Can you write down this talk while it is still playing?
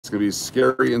It's gonna be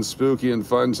scary and spooky and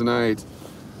fun tonight.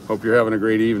 Hope you're having a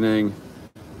great evening.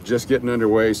 Just getting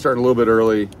underway, starting a little bit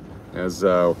early, as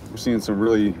we're seeing some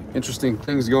really interesting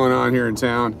things going on here in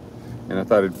town. And I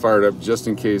thought I'd fire it up just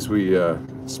in case we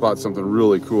spot something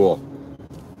really cool.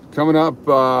 Coming up,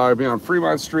 I'll be on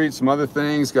Fremont Street, some other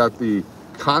things. Got the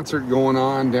concert going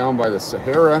on down by the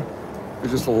Sahara.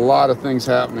 There's just a lot of things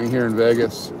happening here in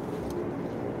Vegas.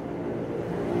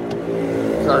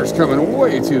 Car's coming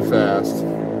way too fast.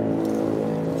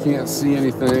 Can't see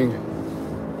anything.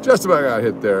 Just about got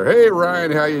hit there. Hey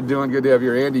Ryan, how you doing? Good to have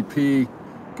you here. Andy P,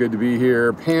 good to be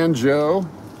here. Panjo.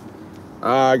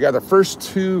 I got the first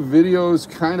two videos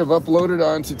kind of uploaded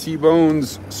onto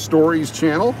T-Bone's Stories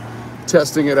channel.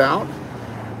 Testing it out.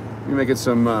 We're making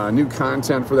some new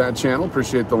content for that channel.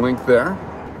 Appreciate the link there.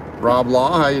 Rob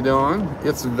Law, how you doing?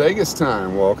 It's Vegas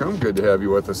time. Welcome. Good to have you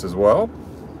with us as well.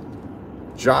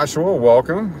 Joshua,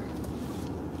 welcome.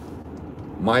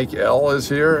 Mike L is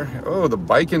here. Oh, the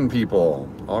biking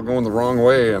people. All going the wrong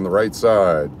way on the right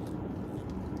side.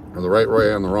 Or the right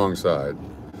way on the wrong side.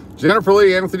 Jennifer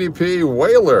Lee, Anthony P,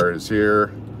 Whaler is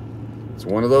here. It's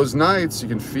one of those nights. You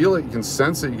can feel it, you can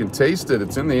sense it, you can taste it.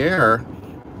 It's in the air.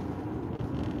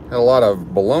 Had a lot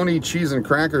of bologna, cheese, and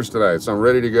crackers tonight, so I'm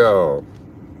ready to go.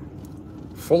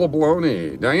 Full of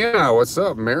bologna. Diana, what's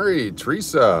up? Mary,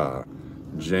 Teresa,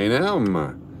 Jane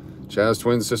M,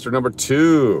 Chez-twin sister number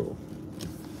 2.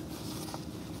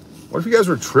 What if you guys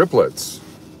were triplets?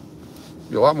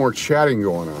 Be a lot more chatting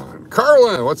going on.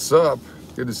 Karla, what's up?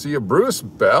 Good to see you. Bruce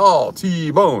Bell,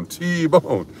 T-Bone,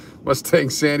 T-Bone. Mustang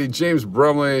Sandy, James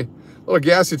Brumley. A little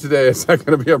gassy today. It's not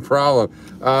going to be a problem.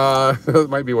 That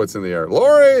might be what's in the air.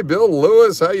 Lori, Bill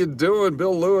Lewis, how you doing?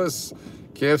 Bill Lewis,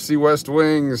 KFC West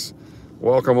Wings.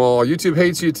 Welcome all. YouTube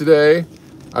hates you today.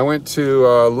 I went to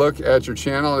look at your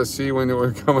channel to see when it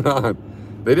was coming on.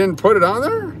 They didn't put it on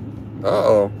there?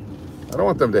 Uh-oh. I don't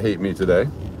want them to hate me today.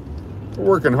 We're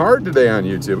working hard today on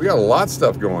YouTube. We got a lot of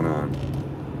stuff going on.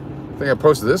 I think I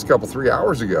posted this 3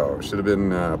 hours ago. Should have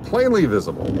been plainly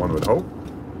visible, one would hope.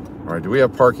 All right, do we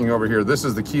have parking over here? This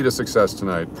is the key to success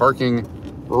tonight. Parking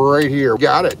right here.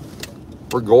 Got it.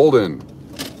 We're golden.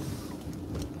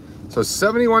 So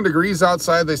 71 degrees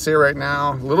outside, they say right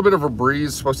now. A little bit of a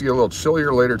breeze. Supposed to get a little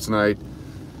chillier later tonight.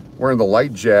 Wearing the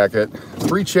light jacket.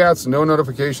 3 chats, no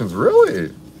notifications.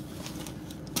 Really?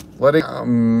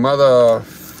 Letting Mother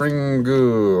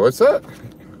Fringu. What's that?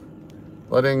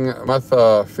 Letting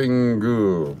Matha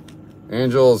Fingu.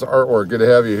 Angel's artwork. Good to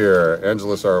have you here.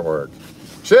 Angelus artwork.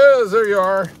 Shiz, there you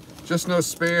are. Just no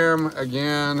spam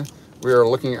again. We are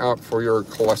looking out for your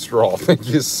cholesterol. Thank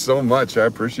you so much. I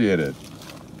appreciate it.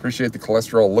 Appreciate the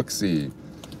cholesterol look-see.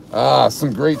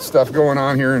 Some great stuff going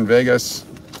on here in Vegas.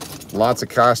 Lots of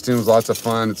costumes, lots of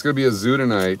fun. It's going to be a zoo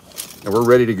tonight, and we're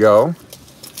ready to go.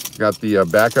 Got the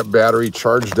backup battery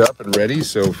charged up and ready,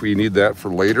 so if we need that for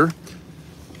later.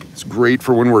 It's great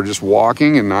for when we're just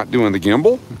walking and not doing the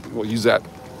gimbal. We'll use that.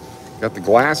 Got the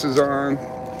glasses on.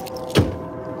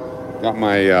 Got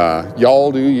my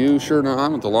Y'all Do You shirt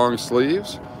on with the long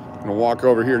sleeves. I'm gonna walk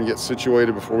over here and get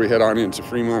situated before we head on into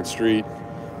Fremont Street.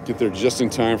 Get there just in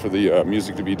time for the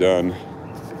music to be done.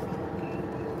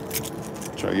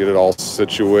 Try to get it all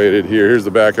situated here. Here's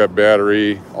the backup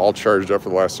battery, all charged up for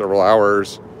the last several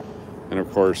hours. And of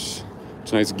course,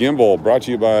 tonight's gimbal brought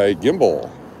to you by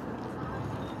Gimbal.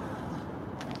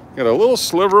 Got a little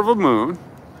sliver of a moon.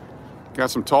 Got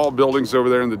some tall buildings over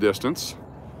there in the distance.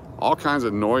 All kinds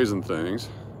of noise and things.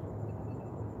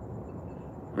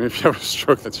 I mean, if you have a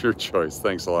stroke, that's your choice.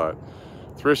 Thanks a lot.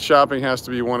 Thrift shopping has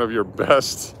to be one of your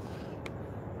best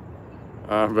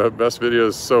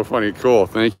videos. So funny. Cool.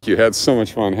 Thank you. Had so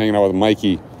much fun hanging out with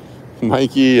Mikey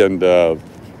and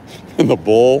the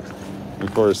bull.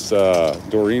 Of course,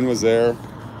 Doreen was there,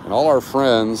 and all our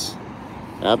friends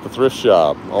at the thrift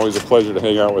shop. Always a pleasure to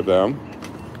hang out with them.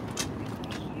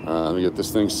 Let me get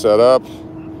this thing set up.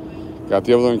 Got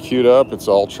the other one queued up. It's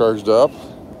all charged up.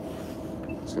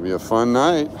 It's gonna be a fun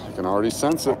night. I can already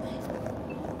sense it.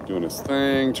 Doing its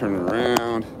thing, turning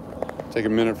around. Take a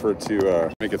minute for it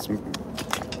to make its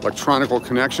electronical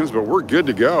connections, but we're good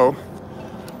to go.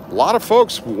 A lot of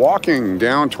folks walking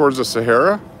down towards the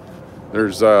Sahara.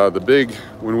 There's the big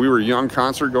When We Were Young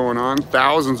concert going on.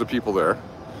 Thousands of people there.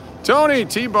 Tony,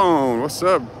 T-Bone, what's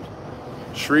up?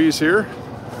 Shree's here.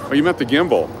 Oh, you meant the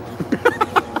gimbal.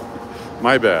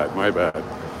 My bad, my bad.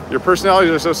 Your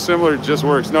personalities are so similar, it just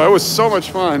works. No, it was so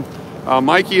much fun.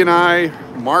 Mikey and I,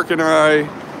 Mark and I,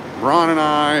 Ron and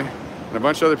I, and a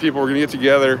bunch of other people were gonna get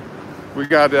together. We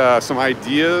got some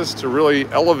ideas to really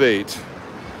elevate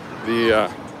the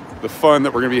fun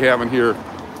that we're gonna be having here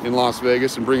in Las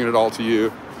Vegas and bringing it all to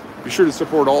you. Be sure to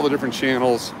support all the different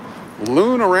channels.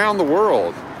 Loon around the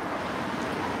world.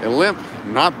 And limp,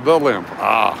 not the limp.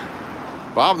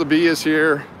 Bob the Bee is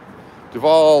here.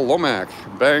 Duval Lomac,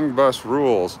 Bang Bus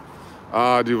Rules.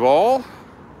 Duval,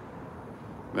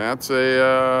 that's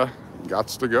a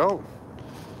gots to go.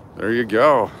 There you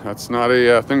go. That's not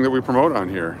a thing that we promote on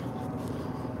here.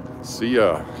 See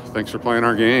ya. Thanks for playing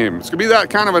our game. It's gonna be that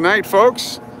kind of a night,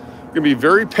 folks. Gonna be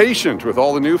very patient with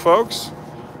all the new folks,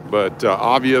 but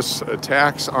obvious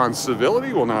attacks on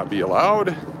civility will not be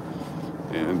allowed,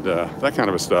 and that kind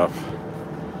of a stuff.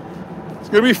 It's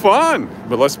gonna be fun,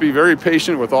 but let's be very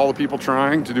patient with all the people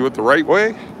trying to do it the right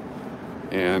way.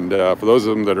 And for those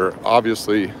of them that are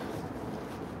obviously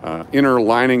inner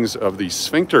linings of the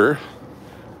sphincter,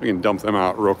 we can dump them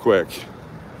out real quick.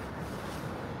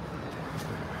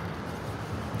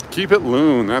 Keep it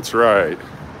loon, that's right.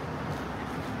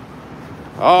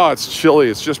 Oh, it's chilly,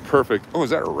 it's just perfect. Oh, is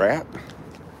that a rat?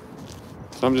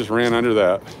 Some just ran under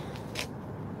that. I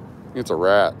think it's a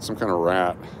rat, some kind of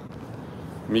rat.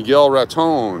 Miguel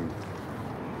Raton.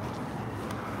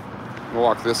 We'll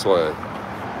walk this way.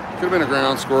 Could have been a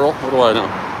ground squirrel, what do I know?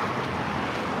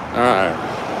 All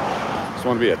right, just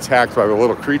want to be attacked by the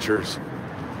little creatures.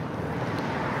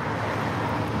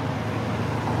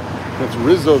 That's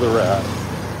Rizzo the rat.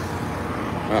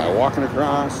 Walking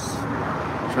across,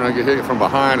 trying to get hit from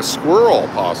behind. A squirrel,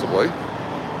 possibly.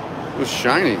 It was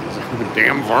shiny.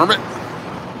 Damn varmint.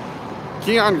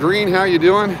 Keon Green, how you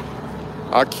doing?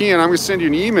 Keon, I'm going to send you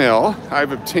an email.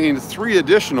 I've obtained 3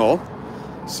 additional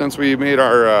since we made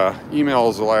our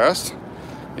emails last,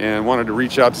 and wanted to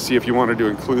reach out to see if you wanted to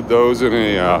include those in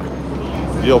a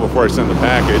deal before I send the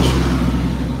package.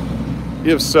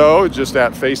 If so, just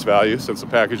at face value, since the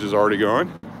package is already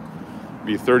going,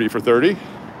 be 30 for 30.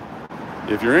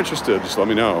 If you're interested, just let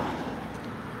me know,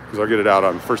 because I'll get it out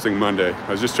on first thing Monday.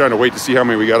 I was just trying to wait to see how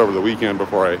many we got over the weekend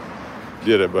before I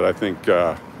did it, but I think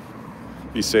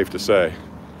be safe to say.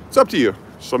 It's up to you.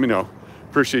 Just let me know.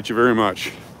 Appreciate you very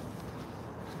much.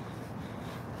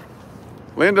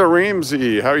 Linda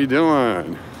Ramsey, how you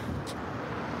doing?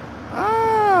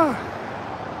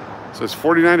 So it's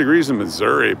 49 degrees in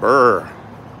Missouri. Brr.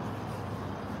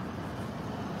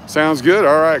 Sounds good.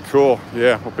 All right, cool.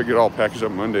 Yeah, we'll pick it all packaged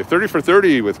up Monday. 30 for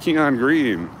 30 with Keon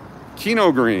Green.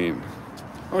 Keno Green.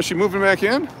 Oh, is she moving back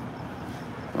in?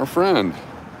 Our friend.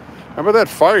 How about that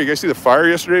fire? You guys see the fire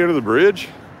yesterday under the bridge?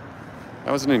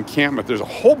 That was an encampment. There's a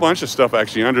whole bunch of stuff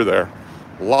actually under there.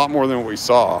 A lot more than what we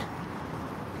saw.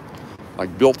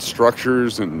 Like built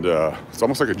structures, and it's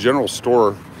almost like a general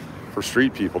store for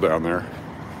street people down there.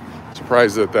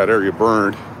 Surprised that that area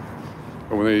burned.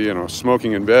 But when they, you know,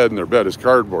 smoking in bed and their bed is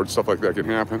cardboard, stuff like that can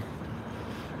happen.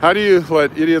 How do you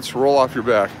let idiots roll off your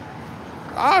back?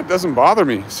 It doesn't bother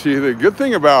me. See, the good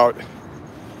thing about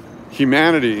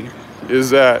humanity is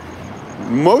that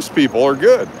most people are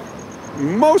good.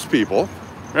 Most people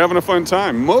are having a fun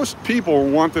time. Most people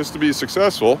want this to be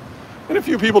successful, and a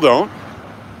few people don't.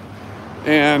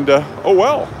 And, oh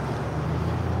well.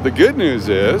 The good news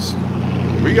is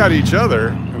we got each other,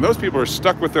 and those people are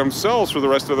stuck with themselves for the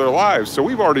rest of their lives. So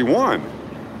we've already won.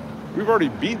 We've already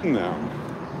beaten them.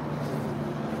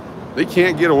 They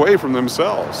can't get away from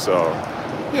themselves. So,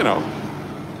 you know,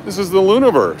 this is the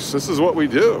Looniverse. This is what we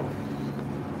do.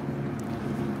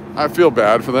 I feel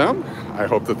bad for them. I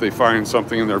hope that they find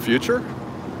something in their future.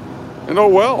 And oh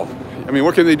well. I mean,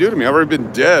 what can they do to me? I've already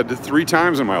been dead 3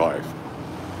 times in my life.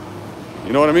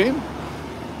 You know what I mean?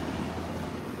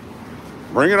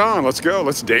 Bring it on. Let's go.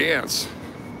 Let's dance.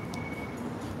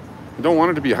 I don't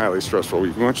want it to be a highly stressful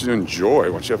week. We want you to enjoy. I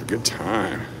want you to have a good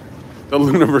time. The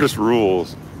Looniverse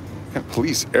rules. Got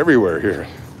police everywhere here.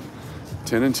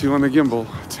 10 and 2 on the gimbal.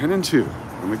 10 and 2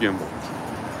 on the gimbal.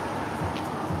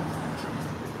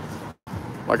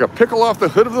 Like a pickle off the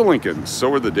hood of the Lincoln, so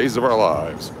were the days of our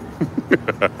lives.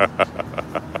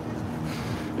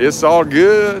 It's all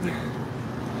good.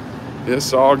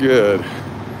 It's all good.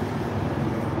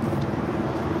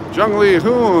 Jung Lee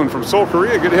Hoon from Seoul,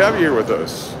 Korea. Good to have you here with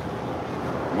us.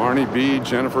 Marnie B,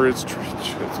 Jennifer, it's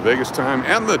Vegas time,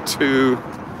 and the 2.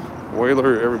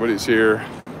 Whaler, everybody's here.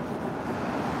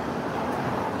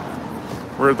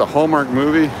 We're at the Hallmark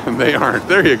movie, and they aren't.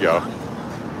 There you go.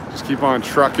 Just keep on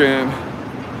trucking.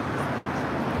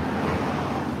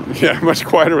 Yeah, much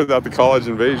quieter without the college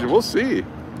invasion. We'll see.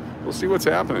 We'll see what's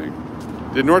happening.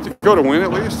 Did North Dakota win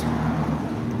at least?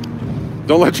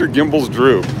 Don't let your gimbals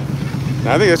droop.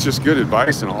 I think that's just good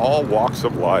advice in all walks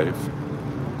of life.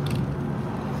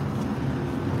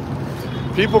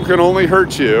 People can only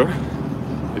hurt you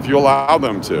if you allow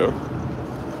them to.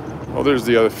 Well, there's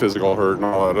the other physical hurt and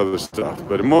all that other stuff.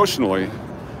 But emotionally,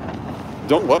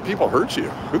 don't let people hurt you.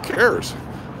 Who cares?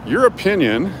 Your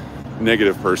opinion,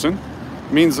 negative person,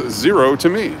 means zero to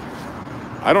me.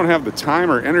 I don't have the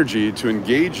time or energy to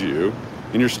engage you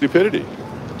in your stupidity.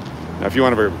 Now, if you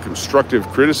want to have a constructive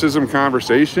criticism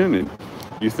conversation and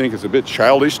you think it's a bit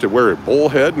childish to wear a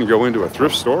bullhead and go into a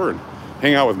thrift store and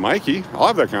hang out with Mikey, I'll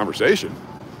have that conversation.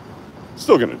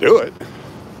 Still gonna do it.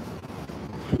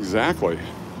 Exactly.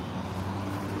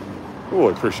 Oh,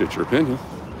 I appreciate your opinion.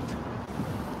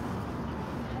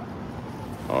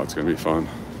 Oh, it's gonna be fun.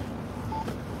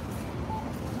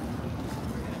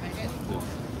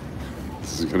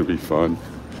 This is gonna be fun.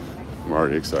 I'm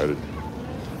already excited.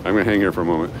 I'm gonna hang here for a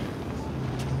moment.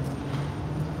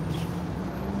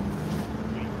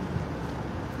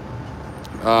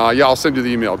 Yeah, I'll send you the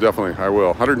email, definitely, I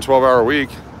will. 112-hour week.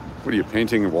 What are you,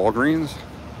 painting Walgreens?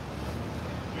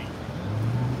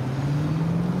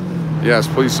 Yes,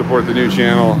 please support the new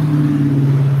channel.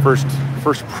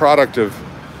 First product of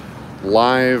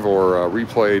live or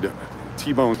replayed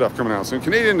T-Bone stuff coming out soon.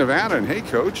 Canadian Nevada, and hey,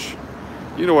 Coach,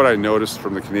 you know what I noticed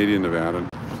from the Canadian Nevada?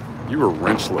 You were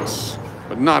wrenchless,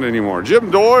 but not anymore.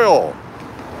 Jim Doyle.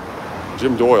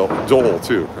 Jim Doyle, Dole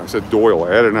too. I said Doyle,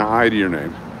 I added an I to your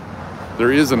name.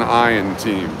 There is an I in the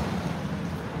team.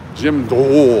 Jim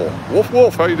Dole.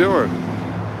 Wolf, how you doing?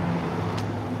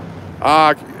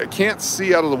 I can't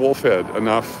see out of the wolf head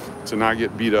enough to not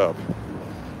get beat up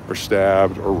or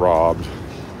stabbed or robbed.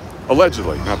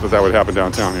 Allegedly, not that that would happen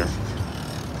downtown here.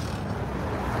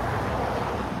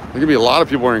 There could be a lot of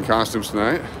people wearing costumes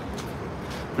tonight.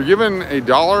 If you're given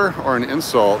 $1 or an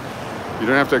insult, you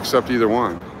don't have to accept either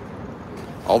one.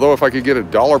 Although if I could get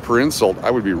 $1 per insult, I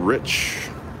would be rich.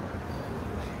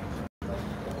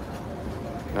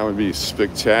 That would be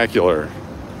spectacular. I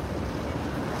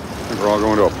think we're all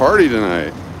going to a party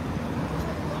tonight.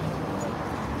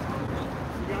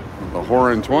 The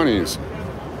Horan 20s.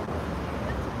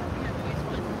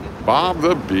 Bob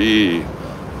the Bee.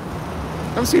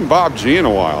 Haven't seen Bob G in a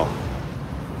while.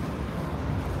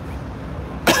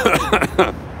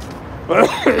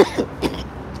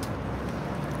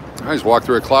 I just walked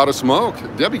through a cloud of smoke.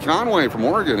 Debbie Conway from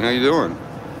Oregon, how you doing?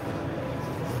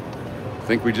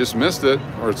 Think we just missed it,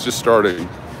 or it's just starting.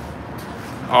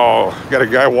 Oh, got a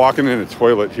guy walking in a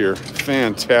toilet here.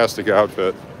 Fantastic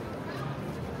outfit.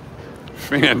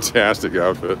 Fantastic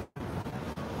outfit.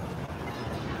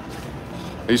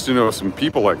 I used to know some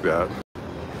people like that.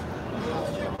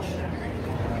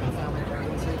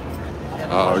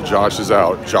 Oh, Josh is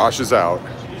out. Josh is out.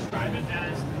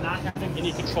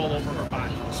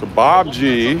 So Bob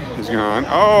G is gone.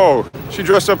 Oh, she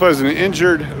dressed up as an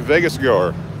injured Vegas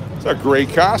goer. It's a great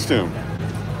costume.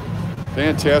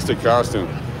 Fantastic costume.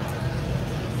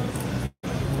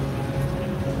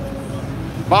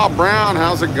 Bob Brown,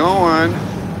 how's it going?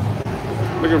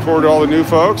 Looking forward to all the new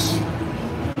folks.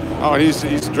 Oh, he's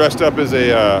dressed up as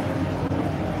a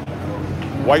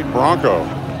white Bronco.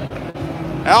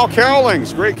 Al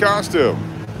Cowlings, great costume.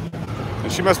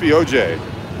 And she must be OJ.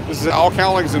 This is Al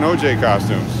Cowlings and OJ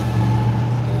costumes.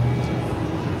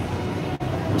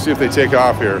 We'll see if they take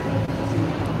off here.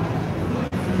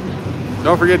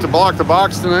 Don't forget to block the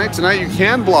box tonight. Tonight you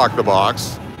can block the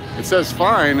box. It says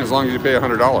fine as long as you pay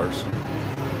 $100.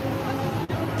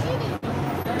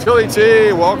 Tilly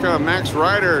T, welcome. Max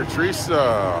Ryder,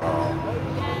 Teresa.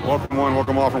 Welcome one,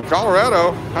 welcome all from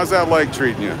Colorado. How's that leg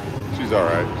treating you? She's all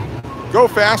right. Go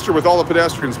faster with all the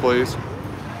pedestrians, please.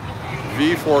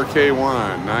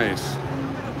 V4K1, nice.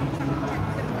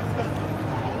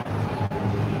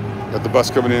 Got the bus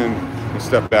coming in. I'll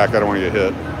step back, I don't want to get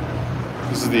hit.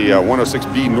 This is the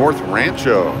 106B North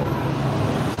Rancho.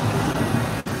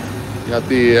 Got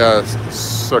the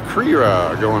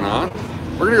Sakrira going on.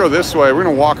 We're gonna go this way. We're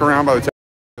gonna walk around by the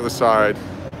other side.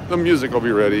 The music will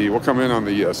be ready. We'll come in on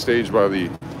the stage by the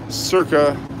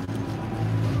Circa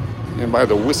and by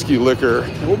the Whiskey Liquor.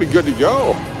 We'll be good to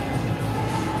go.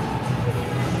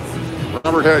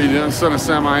 Robert, how you doing? Son of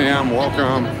Sam, I am.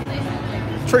 Welcome.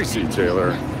 Tracy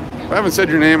Taylor. If I haven't said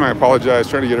your name, I apologize.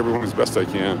 Trying to get everyone as best I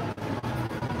can.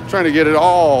 Trying to get it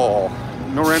all.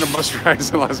 No random bus rides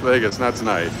in Las Vegas. Not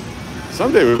tonight.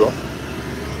 Someday we will.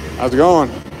 How's it going?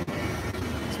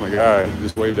 It's my guy. He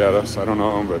just waved at us. I don't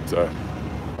know him, but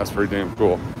that's pretty damn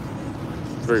cool.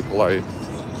 Very polite.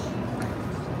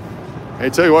 Hey,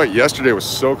 tell you what, yesterday was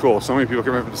so cool. So many people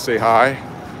came up to say hi.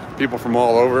 People from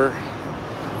all over.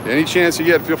 Any chance you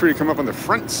get, feel free to come up on the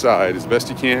front side as best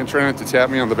you can. Try not to tap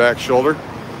me on the back shoulder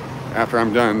after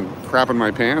I'm done crapping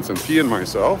my pants and peeing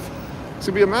myself. It's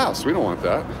gonna be a mess. We don't want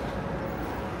that.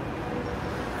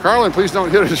 Carlin, please don't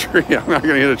hit a tree. I'm not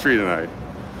gonna hit a tree tonight.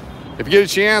 If you get a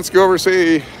chance, go over and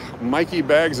say Mikey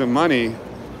Bags of Money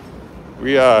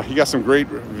You got some great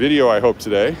video, I hope,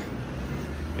 today.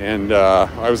 And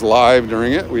I was live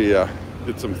during it. We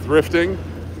did some thrifting,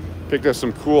 picked up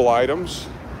some cool items.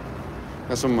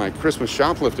 Got some of my Christmas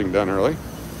shoplifting done early.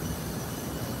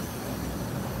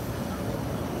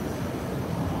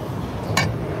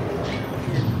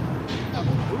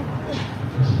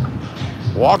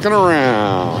 Walking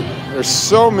around. There's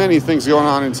so many things going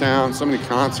on in town, so many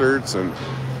concerts and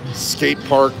skate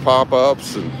park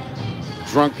pop-ups and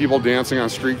drunk people dancing on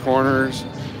street corners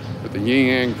with the yin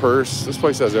yang purse. This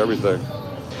place has everything.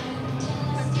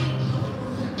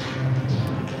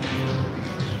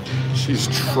 She's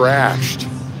trashed.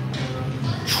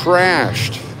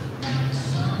 Trashed,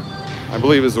 I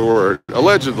believe is the word.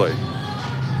 Allegedly.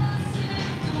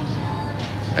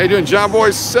 How you doing, John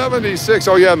Boy 76?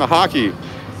 Oh yeah, and the hockey.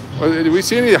 Did we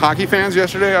see any hockey fans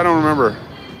yesterday? I don't remember.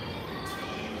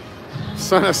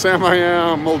 Son of Sam I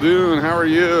Am, Muldoon, how are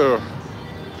you?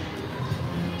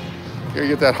 Gotta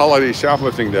get that holiday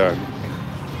shoplifting done.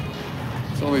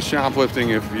 It's only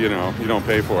shoplifting if, you know, you don't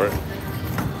pay for it.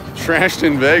 Trashed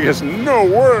in Vegas, no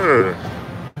way.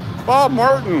 Bob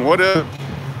Martin, what if?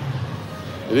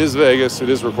 It is Vegas, it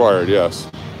is required, yes.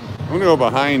 I'm gonna go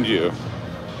behind you.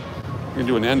 I'm gonna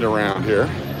do an end around here.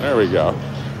 There we go.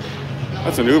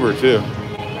 That's an Uber too.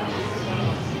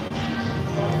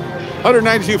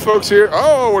 192 folks here.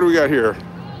 Oh, what do we got here?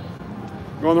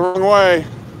 Going the wrong way.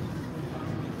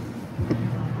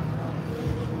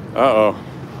 Uh-oh.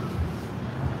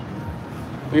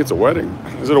 I think it's a wedding.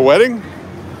 Is it a wedding?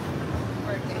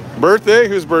 Birthday. Birthday?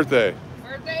 Whose birthday?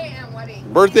 Birthday and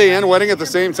wedding. Birthday and wedding at the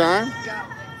same time? Yeah.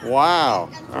 Wow.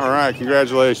 All right,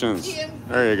 congratulations.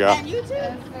 There you go. And you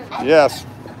too. Yes.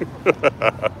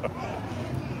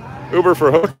 Uber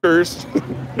for hookers.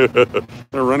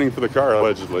 They're running for the car,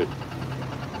 allegedly.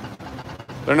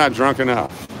 They're not drunk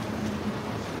enough.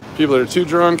 People that are too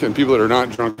drunk and people that are not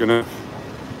drunk enough.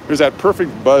 There's that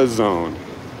perfect buzz zone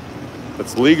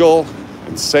that's legal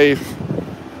and safe,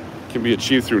 can be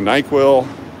achieved through NyQuil,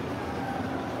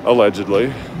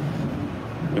 allegedly,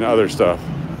 and other stuff.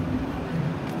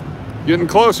 Getting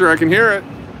closer, I can hear it.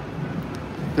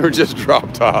 They're just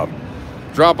drop top.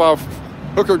 Drop off,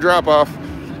 hooker drop off,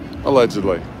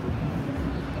 allegedly.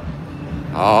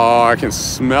 Oh, I can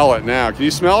smell it now. Can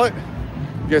you smell it?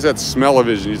 You guys had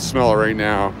smell-o-vision, you'd smell it right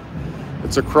now.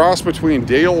 It's a cross between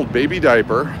day-old baby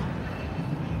diaper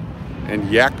and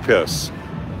yak piss.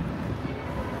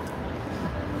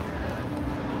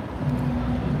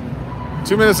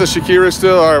 Two minutes of Shakira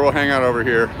still. All right, we'll hang out over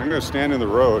here. I'm gonna stand in the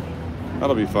road.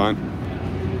 That'll be fun.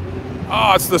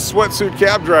 Oh, it's the sweatsuit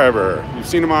cab driver. You've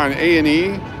seen him on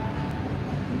A&E.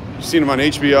 You've seen him on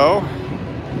HBO.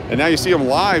 And now you see him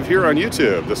live here on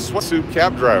YouTube. The sweatsuit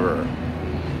cab driver.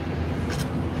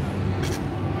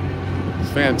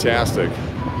 It's fantastic.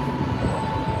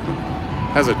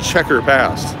 Has a checker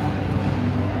past.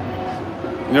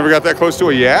 You never got that close to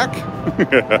a yak?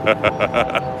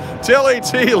 Tilly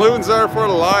T, loons are for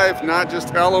life, not just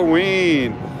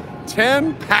Halloween.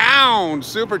 10 pound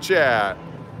super chat.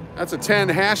 That's a 10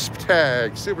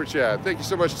 hashtag super chat. Thank you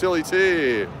so much, Tilly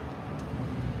T.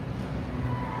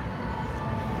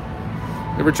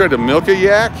 Ever tried to milk a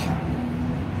yak?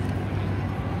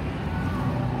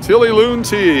 Tilly Loon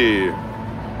T.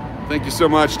 Thank you so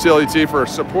much, Tilly T, for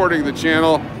supporting the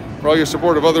channel, for all your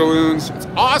support of other loons. It's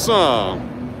awesome.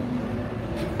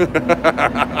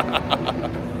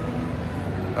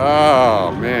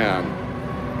 Oh, man.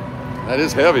 That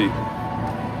is heavy.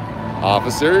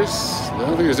 Officers. I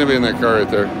don't think there's anybody in that car right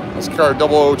there. That's car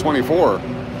 0024.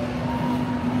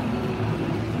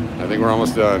 I think we're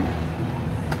almost done.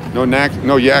 No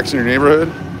yaks in your neighborhood?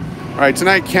 All right,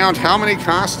 tonight count how many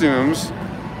costumes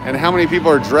and how many people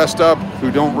are dressed up who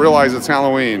don't realize it's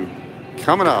Halloween.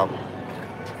 Coming up.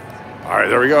 All right,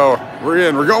 there we go. We're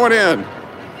in. We're going in.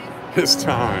 It's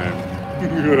time.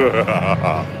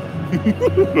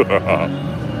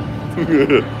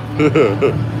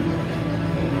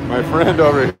 My friend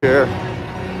over here.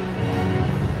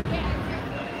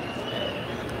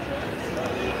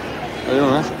 How you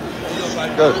doing, man?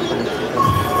 Good.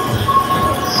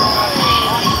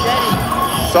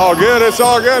 It's all good. It's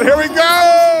all good. Here we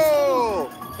go.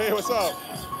 Hey, what's up?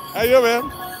 How you doing,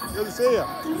 man? Good to see you.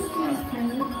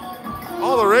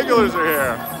 All the regulars are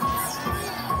here.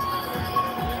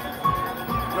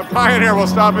 The Pioneer will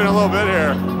stop in a little bit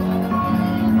here.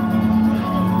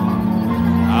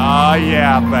 Oh,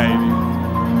 yeah, baby.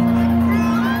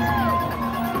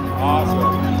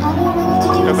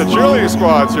 Awesome. Got the cheerleading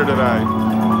squads here tonight.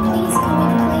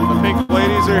 The pink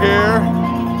ladies are here.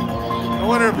 The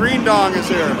winner of Green Dong is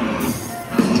here.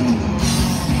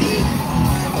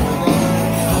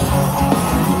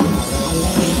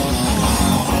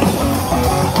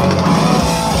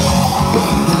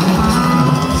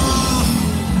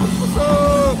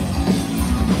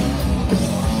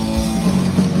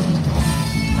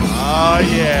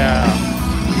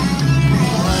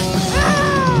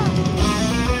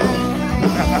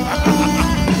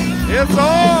 It's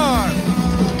on!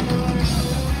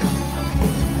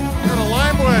 Got a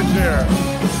lime wedge here.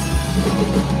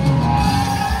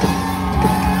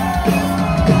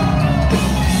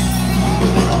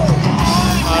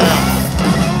 Oh yeah.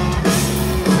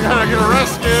 We gotta get a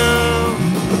rescue.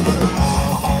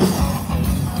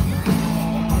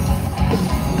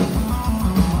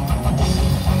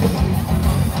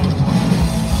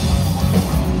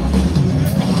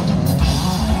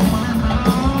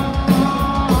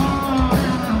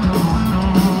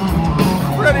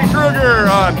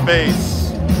 On base.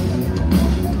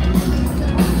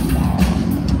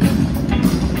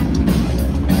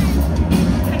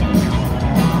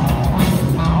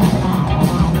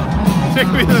 I think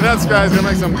the Nets guy's gonna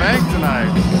make some bank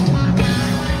tonight.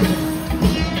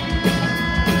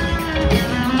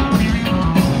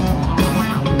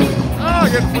 Oh,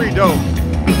 get free dope.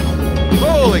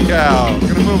 Holy cow.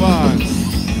 Gonna move on.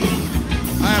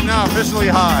 I am now officially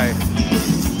high.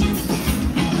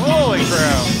 Holy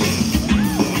crap.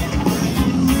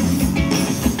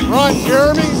 Ron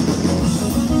Jeremy?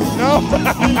 No.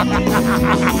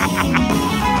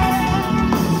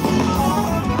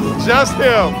 Just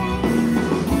him.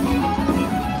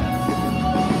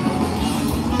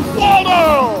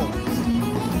 Waldo!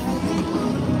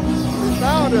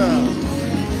 Found him.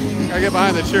 Gotta get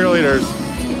behind the cheerleaders.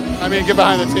 I mean, get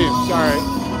behind the team. Sorry.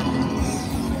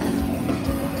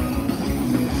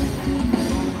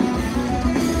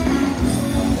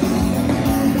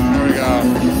 There we go.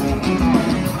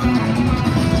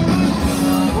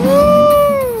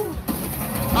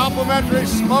 Complimentary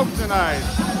smoke tonight.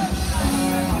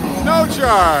 No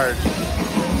charge.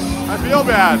 I feel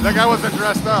bad. That guy wasn't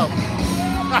dressed up.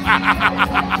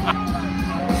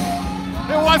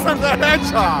 It wasn't the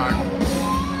hedgehog.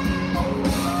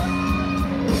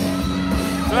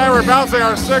 Tonight we're bouncing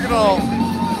our signal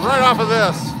right off of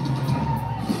this.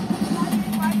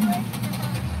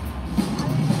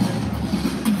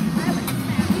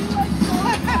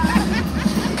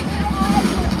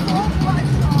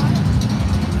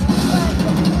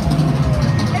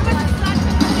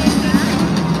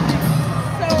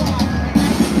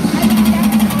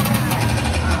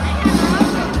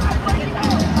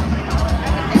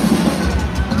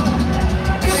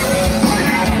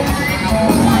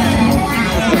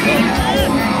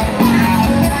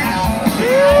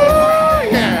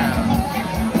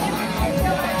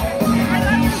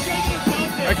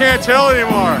 Can't tell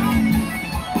anymore.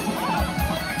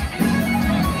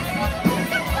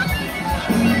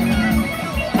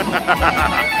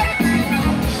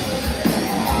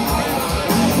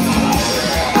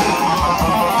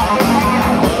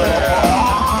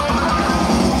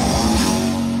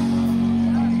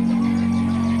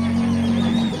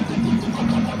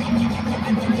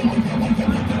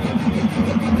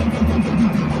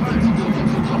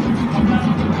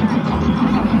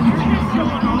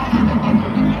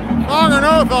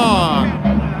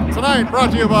 Tonight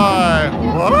brought to you by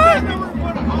what?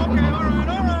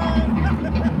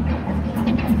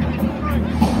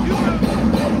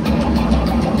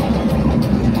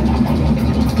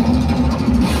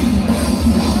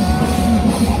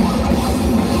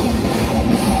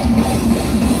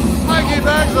 Mikey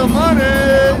bags of money.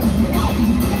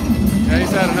 Yeah,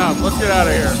 he's had enough. Let's get out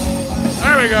of here.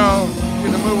 There we go.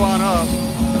 Get the move on up.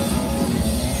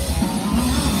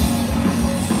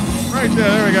 Right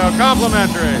there we go,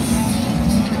 complimentary.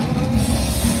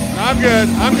 I'm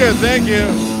good, thank you.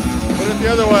 Put it the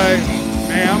other way,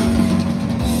 ma'am.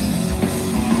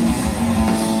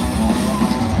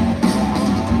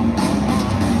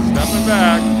 Stepping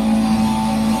back.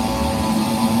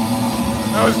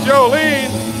 That was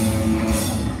Jolene.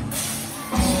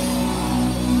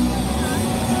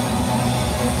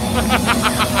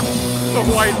 The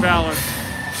white balance.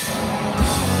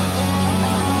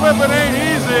 Whipping ain't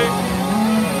easy.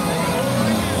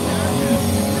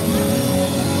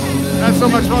 Had so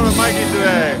much fun with Mikey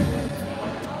today.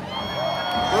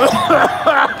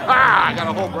 I got a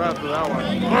whole breath for that one.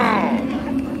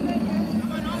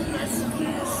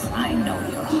 I know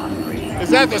you're hungry. Is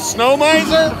that the snow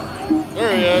miser?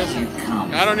 There he is.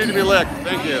 I don't need to be licked.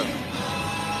 Thank you.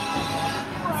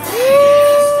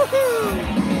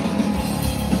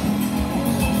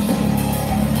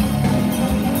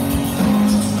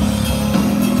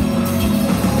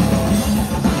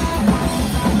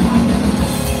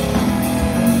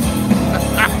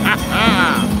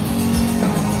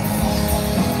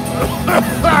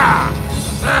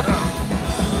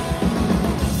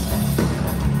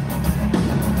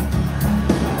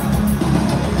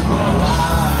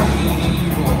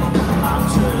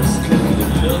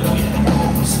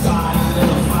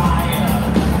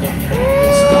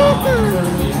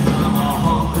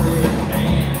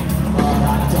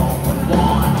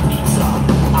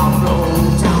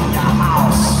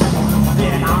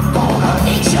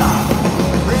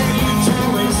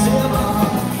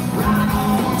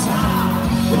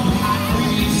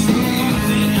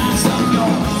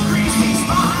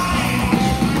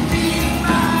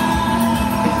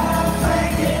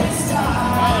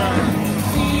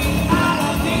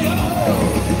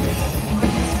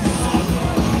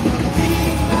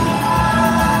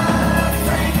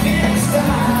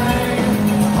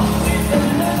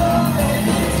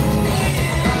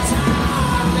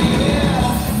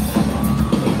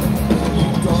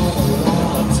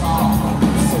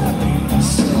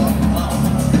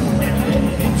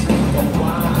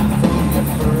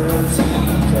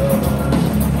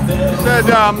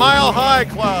 said Mile High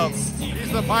Club.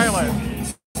 He's the pilot.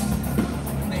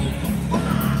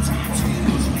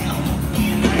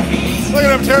 Look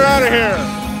at him tear out of here.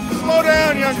 Slow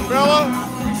down, young fella.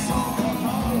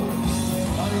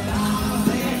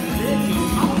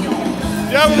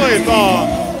 Definitely thong.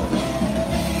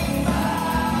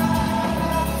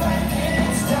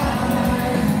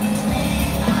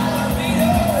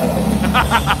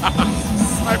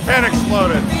 My pen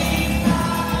exploded.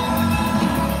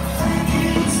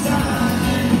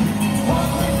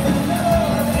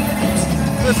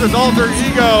 This is Alter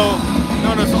Ego,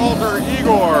 known as Alter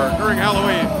Igor, during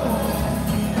Halloween.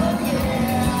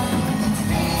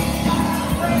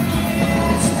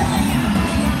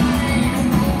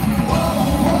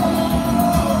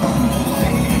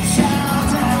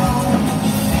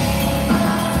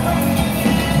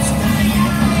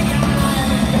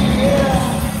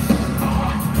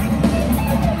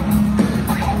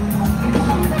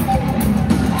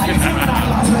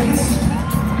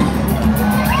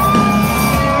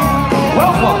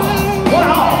 Welcome, one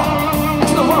all,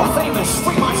 to the world famous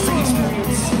Free My Street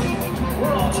experience.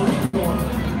 We're all to reborn.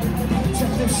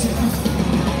 Check this shit out.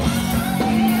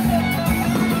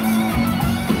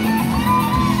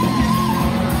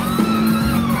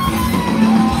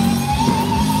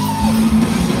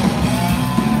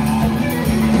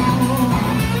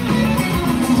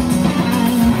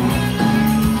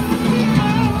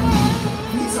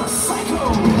 He's a psycho.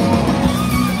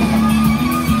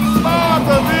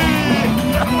 Papa V!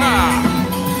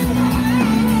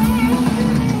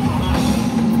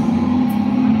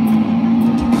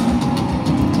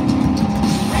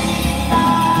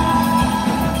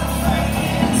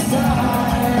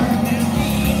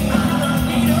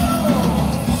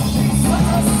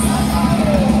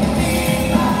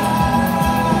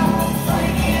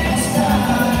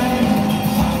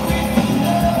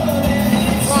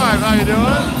 Live, how you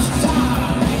doing?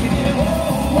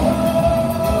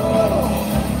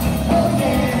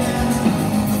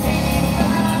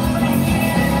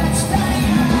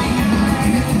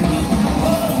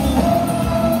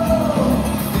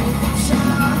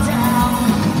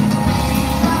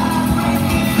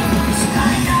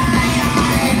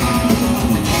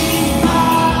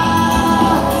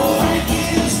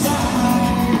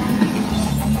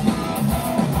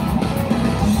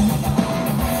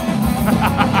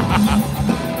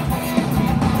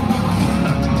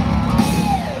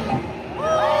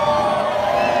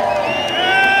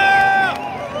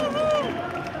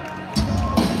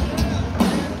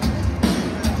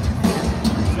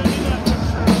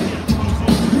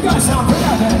 You guys sound great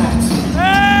out there tonight.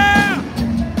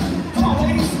 Come on,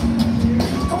 ladies.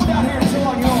 Come on down here and chill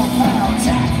on your own pound,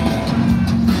 Jack.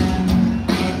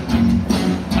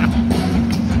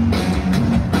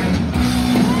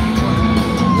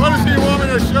 What does he want me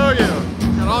to show you?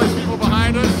 Got all these people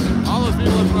behind us, all those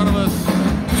people in front of us.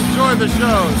 Enjoy the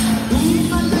shows.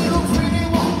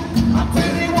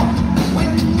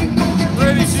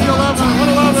 Lady G11,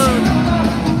 111.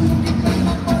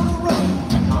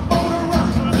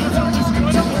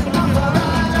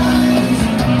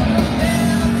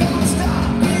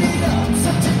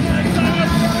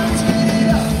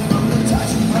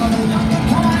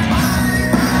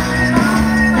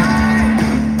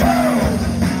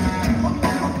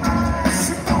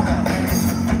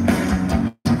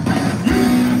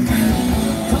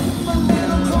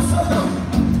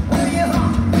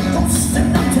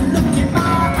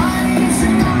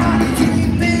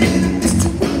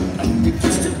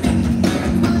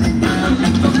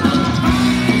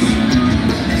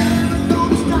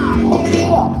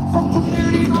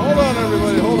 Hold on,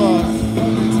 everybody, hold on.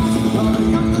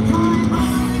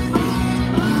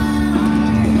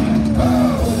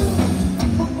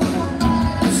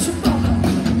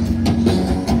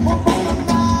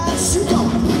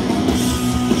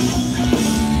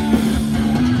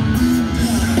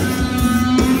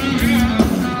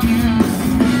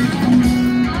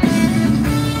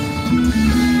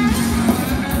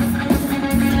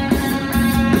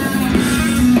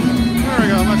 There we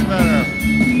go, much better.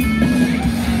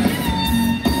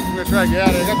 I'm gonna try to get out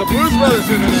of here. Got the Blues Brothers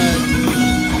in tonight.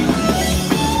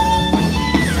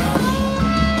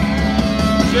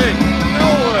 Jake,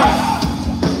 Elwood.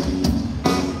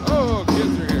 Oh,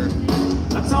 kids are here.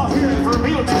 Let's all hear it for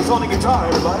Beetlejuice on the guitar,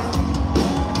 everybody.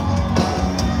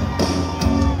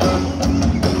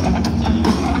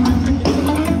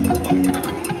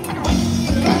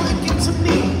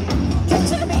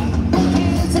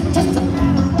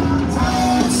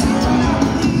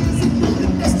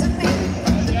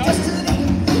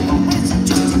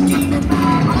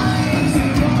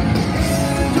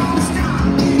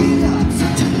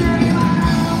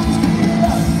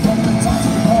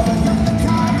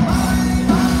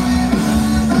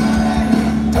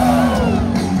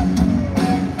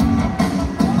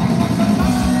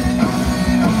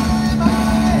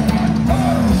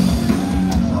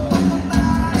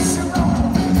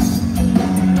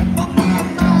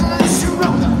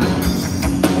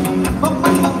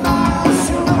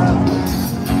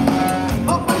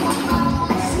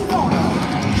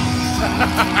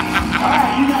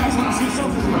 Alright, you guys want to see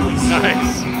something really strange?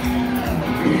 Nice.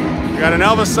 We got an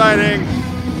Elvis sighting.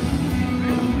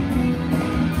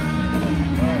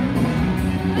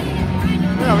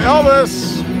 We have Elvis.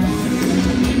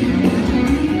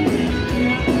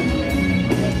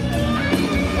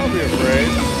 Don't be afraid.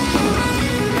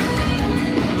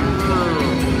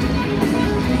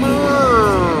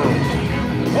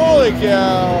 Holy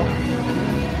cow.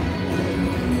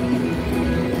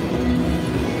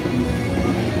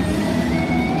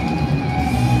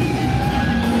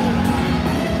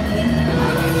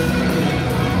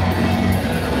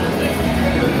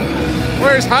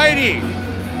 Where's Heidi?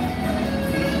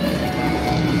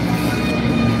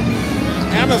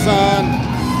 Amazon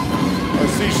or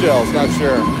seashells, not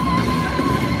sure.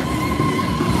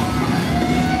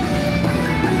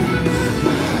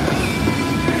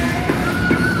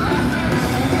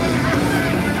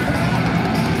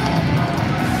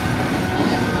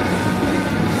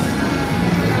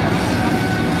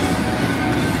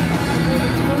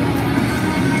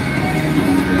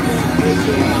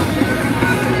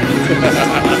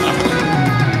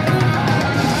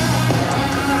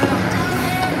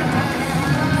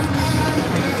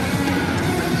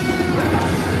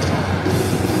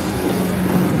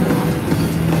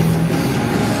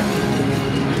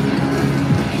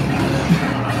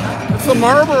 It's the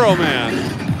Marlboro Man.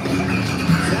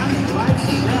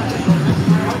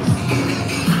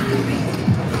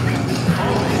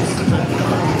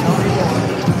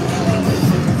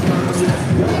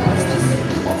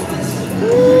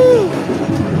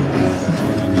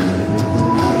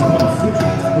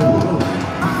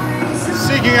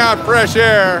 Seeking out fresh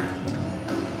air.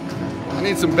 I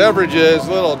need some beverages,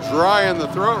 a little dry in the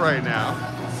throat right now.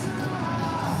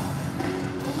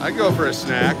 I'd go for a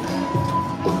snack.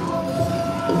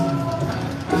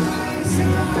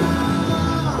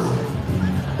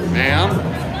 Ma'am?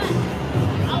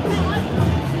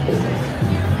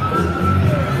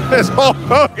 It's Hulk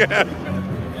Hogan.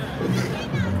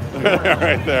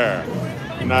 Right there.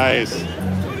 Nice.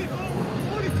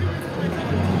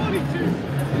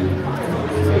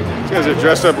 These guys are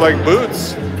dressed up like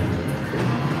boots.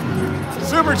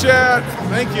 Super chat.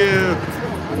 Thank you.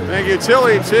 Thank you,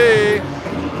 Tilly T.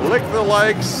 Lick the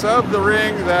like, sub the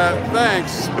ring, that.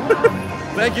 Thanks.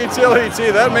 Thank you, Tilly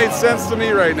T. That made sense to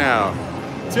me right now.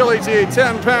 Tilly T,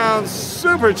 10 pounds,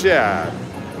 super chat.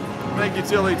 Thank you,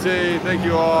 Tilly T. Thank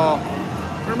you all.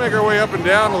 We're gonna make our way up and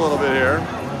down a little bit here.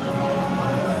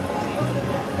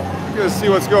 We're gonna see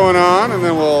what's going on, and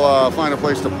then we'll find a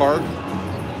place to park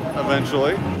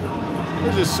eventually.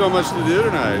 There's just so much to do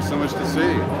tonight, so much to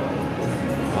see.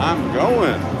 I'm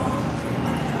going.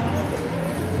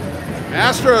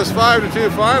 Astros 5-2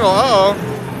 final. Uh-oh.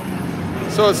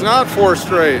 So it's not 4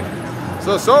 straight.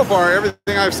 So far,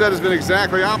 everything I've said has been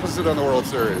exactly opposite on the World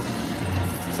Series.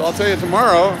 So I'll tell you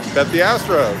tomorrow, bet the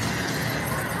Astros.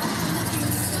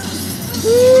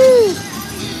 Woo!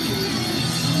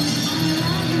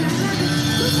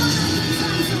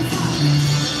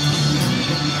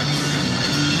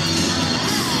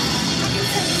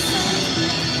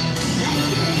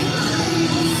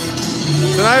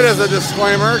 Tonight, as a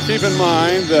disclaimer, keep in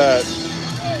mind that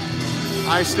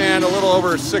I stand a little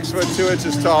over 6 foot 2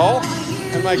 inches tall,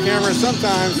 and my camera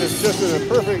sometimes is just at a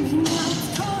perfect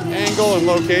angle and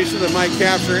location that might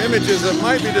capture images that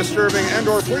might be disturbing and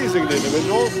or pleasing to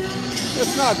individuals.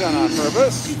 It's not done on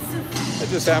purpose. It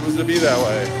just happens to be that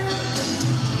way.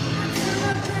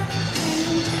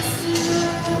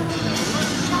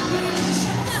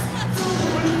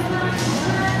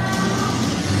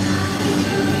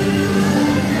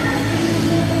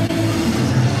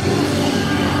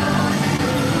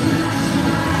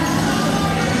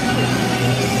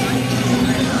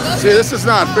 See, this is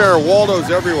not fair.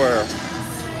 Waldo's everywhere.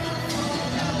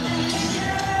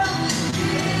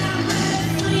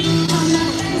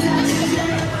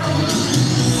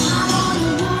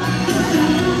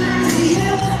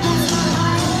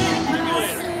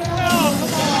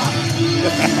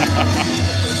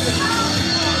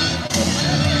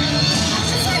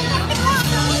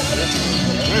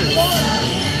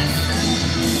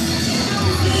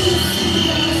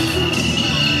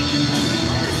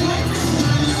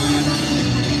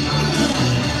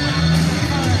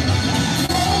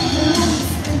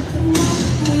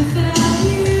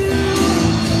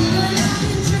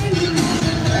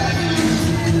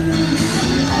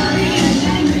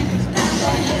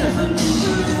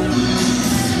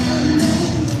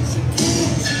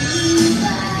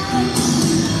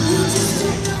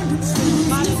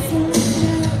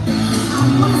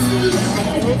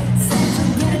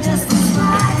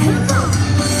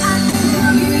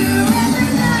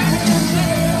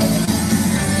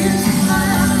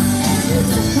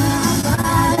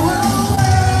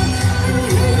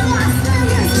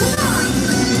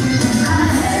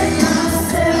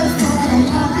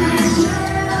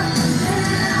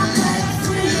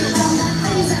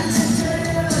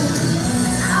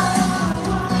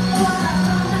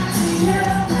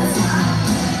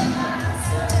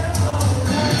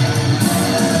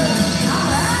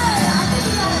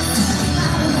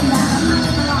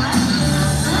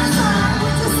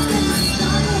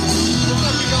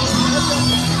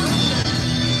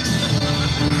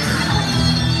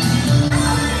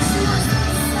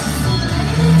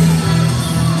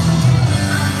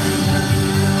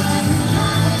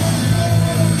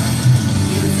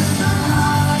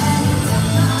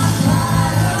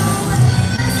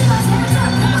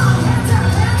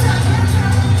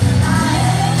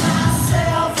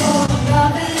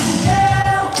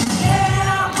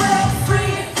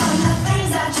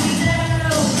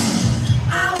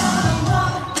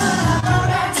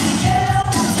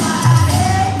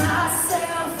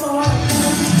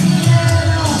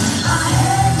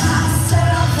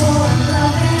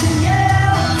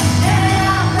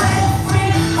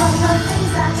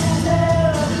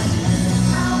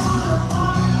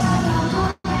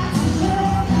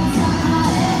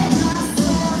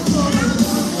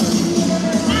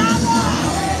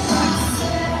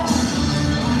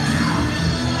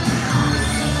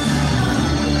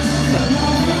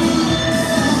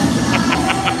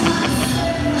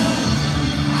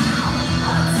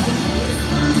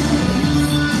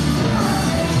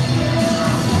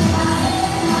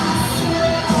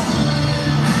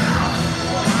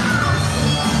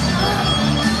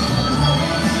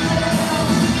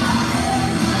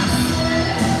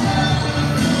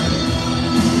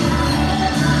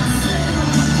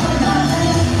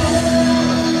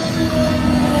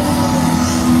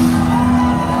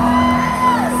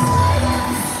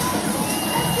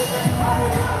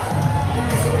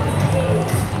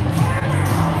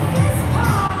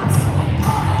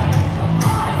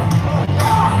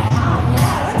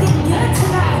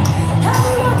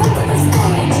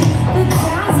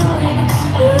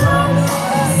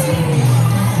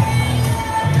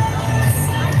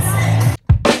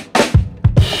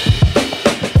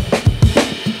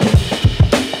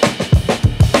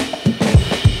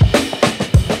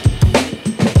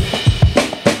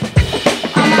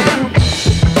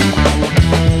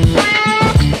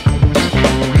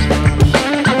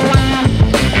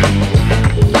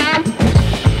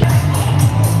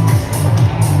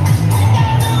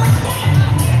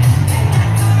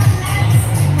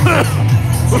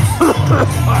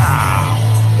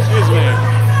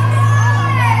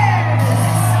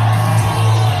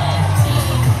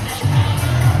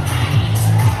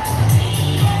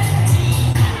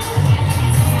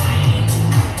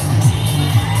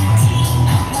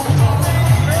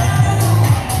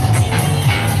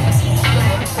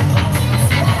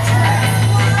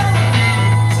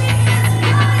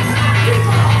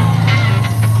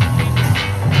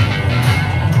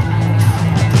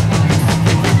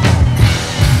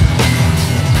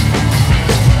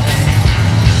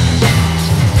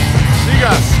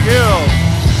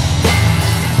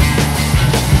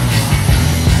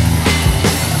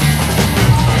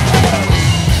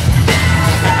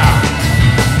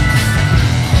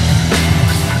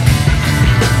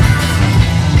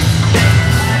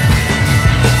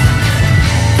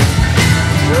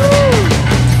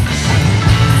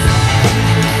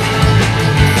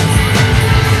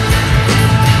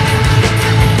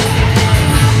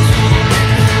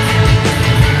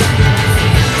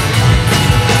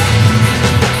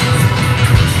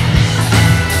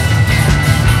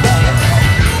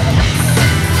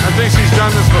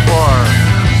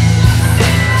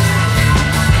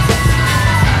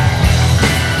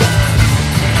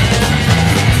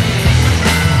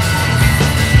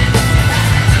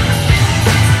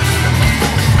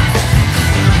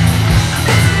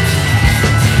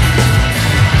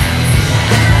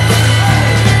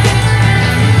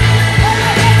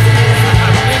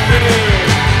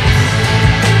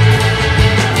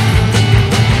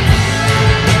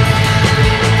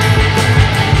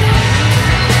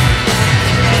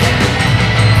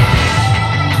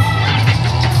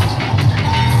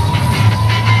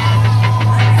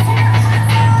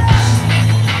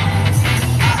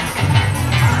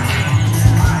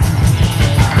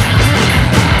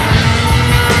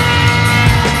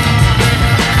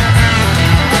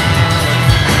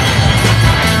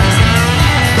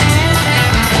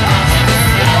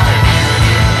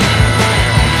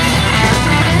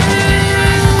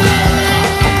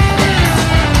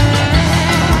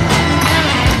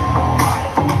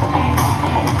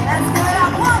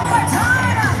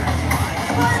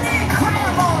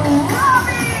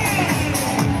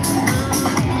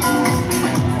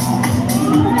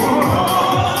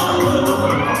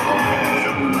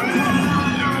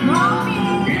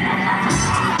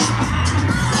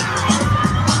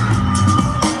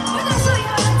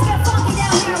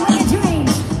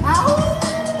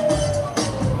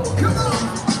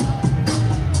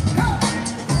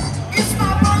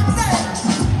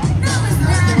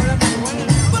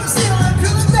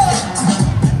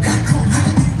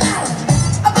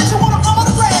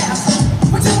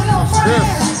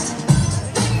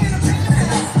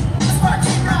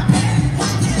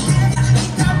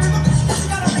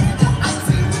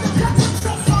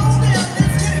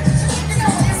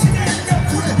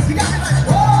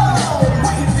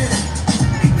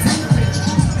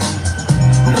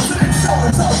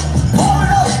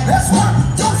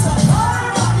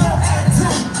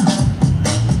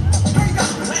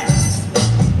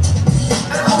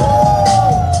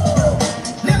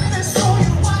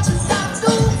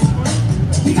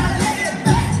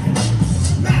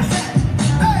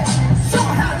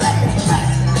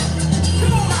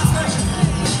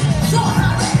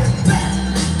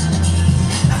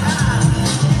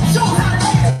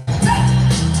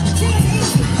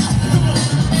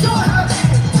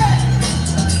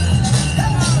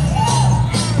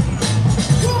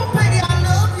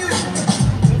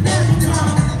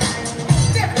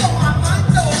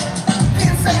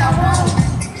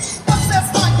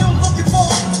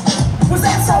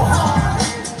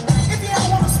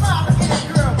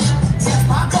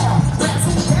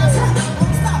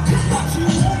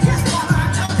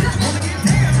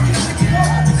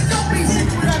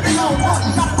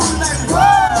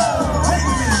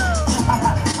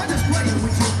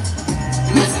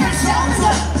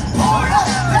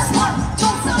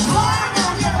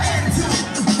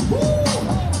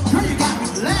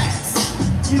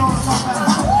 You know what I'm talking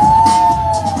about?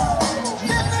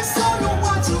 Let me show you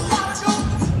what you gotta do.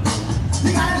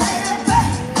 You gotta lay it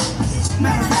back.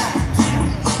 Matter of fact,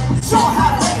 show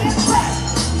how to lay it back.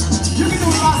 You can do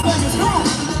it Las Vegas. Come on.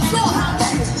 Show how to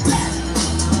lay it back.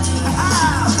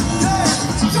 Yeah.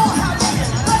 Show how to lay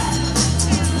it back.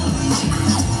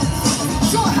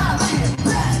 Show how to lay it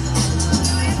back.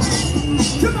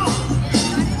 Come on.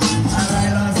 All right,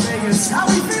 Las Vegas. How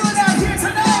we feeling out here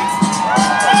tonight?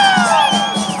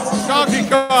 Donkey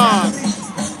Kong.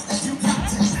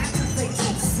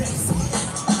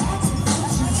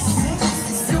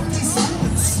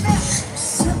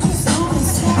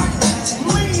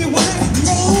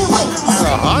 A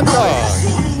hot dog.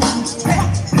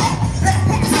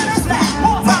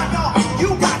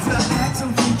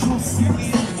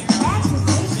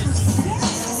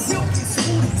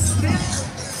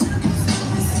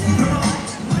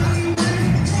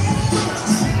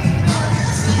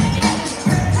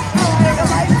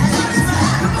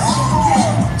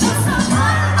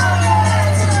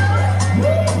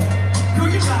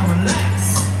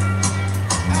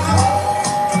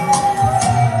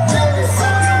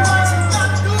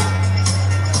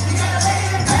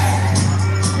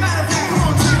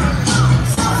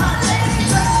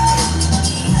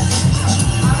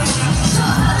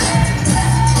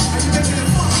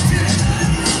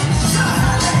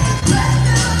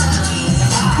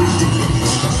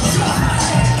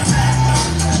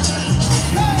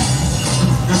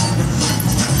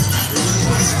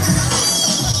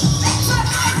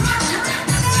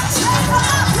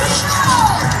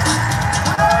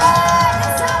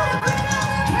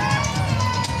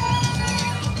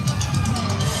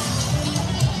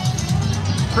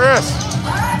 Chris.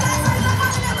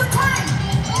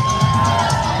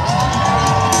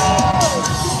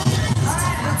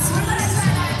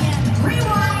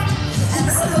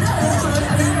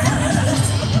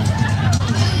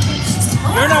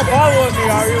 You're not following me,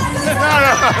 are you? No.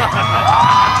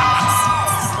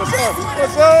 What's up?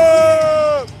 What's up?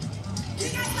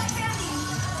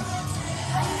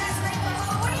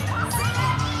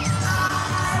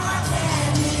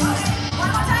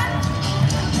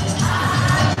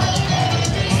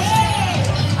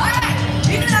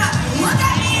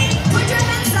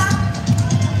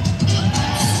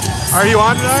 Are you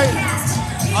on tonight?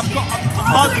 I'm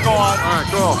about to go on. All right,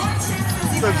 cool.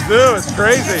 The zoo is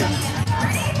crazy.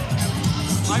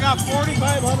 I got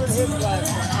 4,500 hits last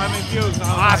time. I mean, views.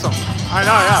 Awesome. I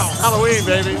know, yeah. Halloween,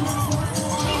 baby.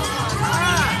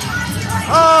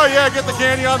 Oh, yeah, get the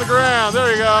candy on the ground. There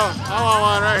you go. I want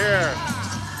one right here.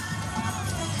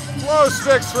 Glow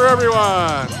sticks for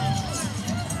everyone.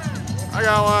 I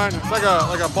got one. It's like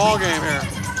a ball game here.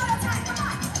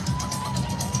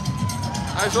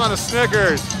 I just want a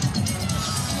Snickers.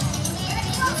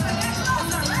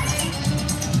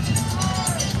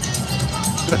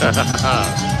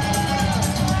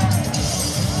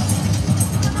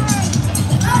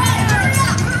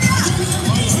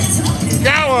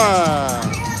 Got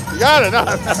one. You got it.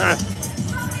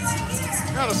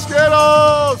 Got a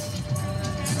Skittles.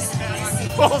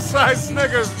 Full-size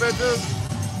Snickers, bitches.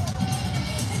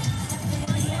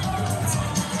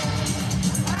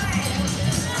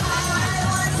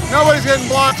 Nobody's getting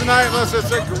blocked tonight unless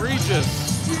it's egregious.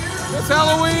 It's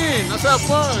Halloween. Let's have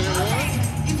fun, everyone.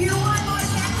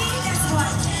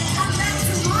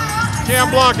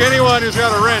 Can't block anyone who's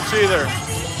got a wrench either.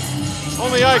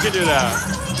 Only I can do that.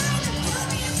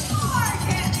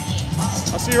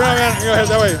 I'll see you around, man. Go ahead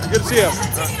that way. Good to see you.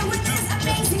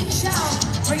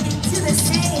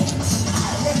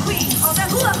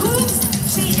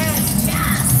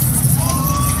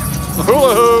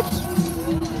 Hula hoops.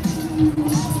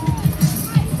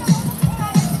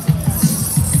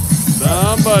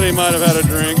 Somebody might have had a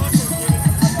drink.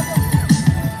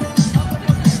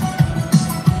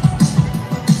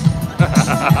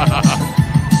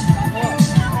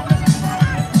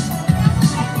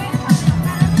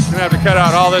 Gonna have to cut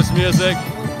out all this music,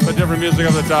 put different music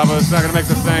over the top of it. It's not gonna make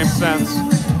the same sense,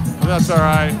 but that's all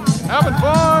right. Having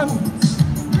fun.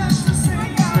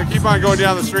 Gonna keep on going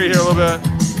down the street here a little bit.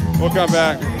 We'll come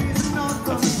back.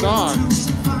 That's the song.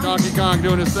 Donkey Kong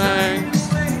doing his thing.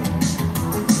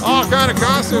 All kind of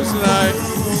costumes tonight.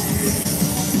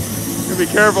 Gotta be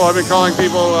careful. I've been calling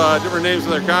people different names of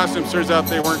their costumes. Turns out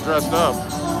they weren't dressed up.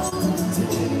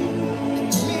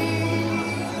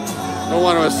 Don't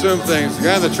want to assume things. The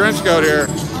guy in the trench coat here,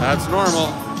 that's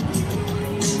normal.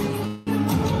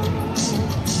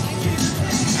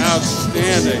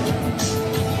 Outstanding.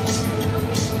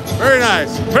 Very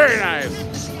nice, very nice.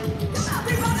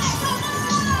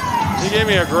 He gave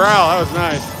me a growl, that was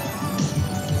nice.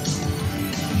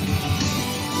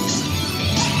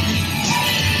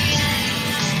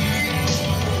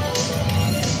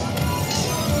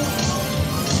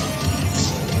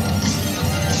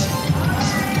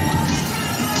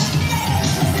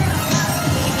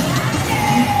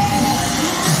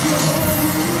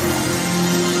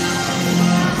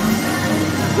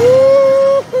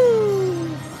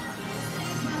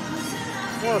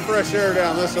 of fresh air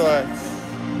down this way.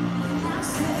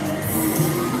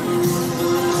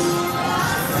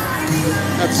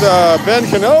 That's Ben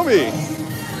Kenobi.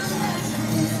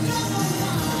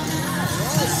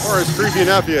 Or his creepy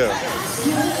nephew.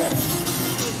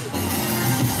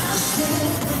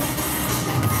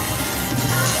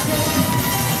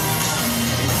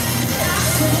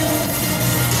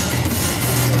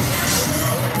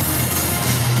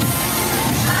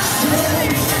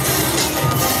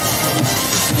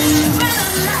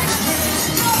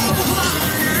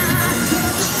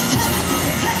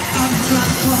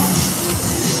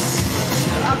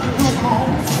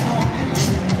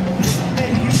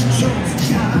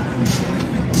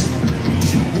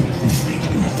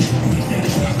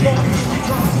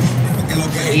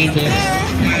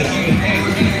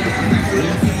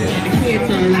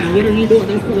 What are you doing?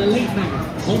 That's for the late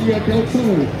night. On your show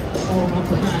too. Oh, I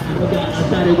forgot. I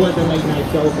thought it was a late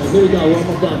night show. So here we go. One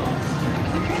more button.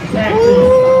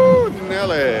 Woo,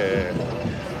 Nelly.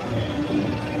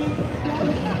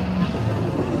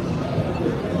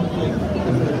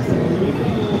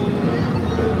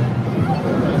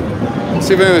 Let's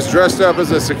see if anyone's dressed up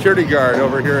as a security guard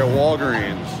over here at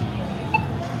Walgreens.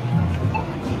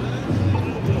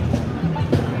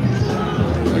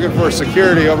 Looking for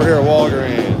security over here at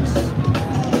Walgreens.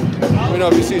 Let me know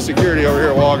if you see security over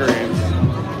here at Walgreens.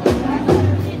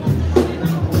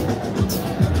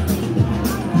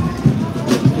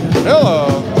 Hello.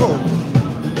 Oh.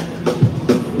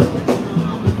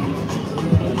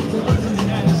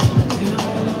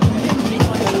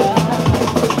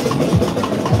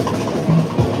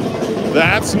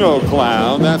 That's no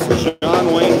clown. That's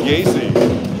John Wayne Gacy.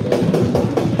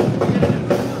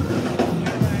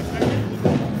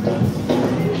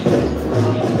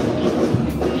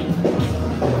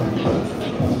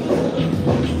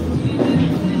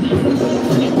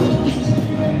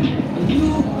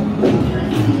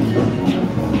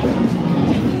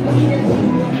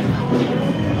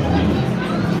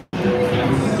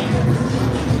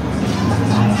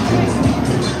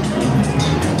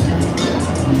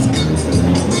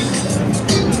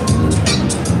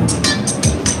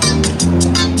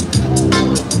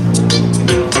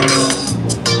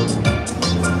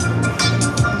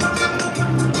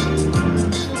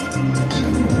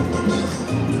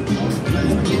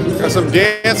 Some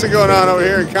dancing going on over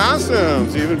here in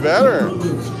costumes, even better.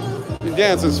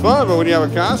 Dancing's fun, but when you have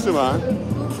a costume on.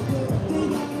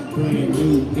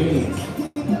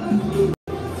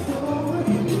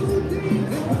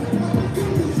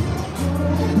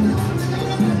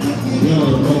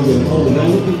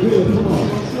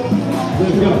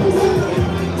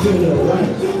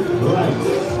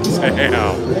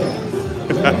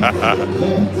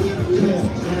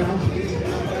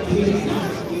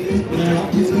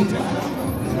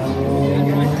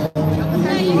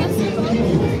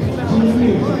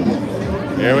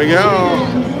 Here we go.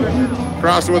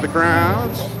 Crossing with the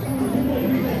crowds.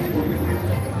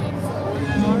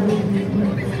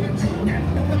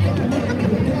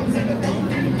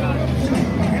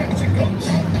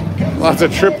 Lots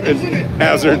of tripping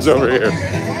hazards over here.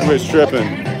 Everybody's tripping.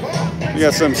 You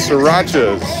got some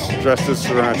srirachas dressed as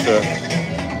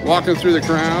sriracha. Walking through the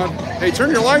crowd. Hey,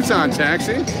 turn your lights on,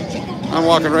 taxi. I'm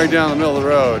walking right down the middle of the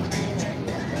road.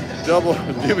 Double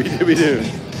doobie-doobie-doo.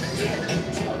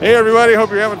 Hey everybody,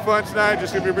 hope you're having fun tonight.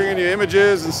 Just gonna be bringing you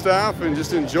images and stuff and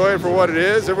just enjoy it for what it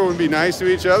is. Everyone be nice to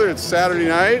each other. It's Saturday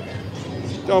night.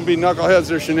 Don't be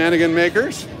knuckleheads or shenanigan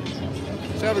makers.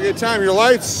 Just have a good time. Your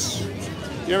lights,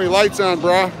 you have your lights on,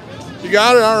 bro. You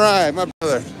got it? All right, my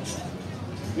brother.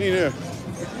 You knew.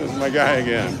 This is my guy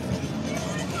again.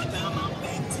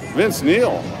 Vince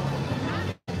Neil.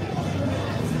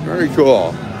 Very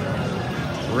cool.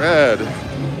 Red.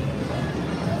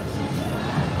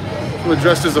 Someone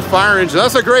dressed as a fire engine.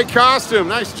 That's a great costume.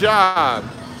 Nice job.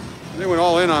 They went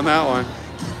all in on that one.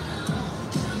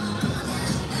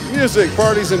 Music,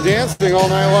 parties, and dancing all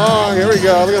night long. Here we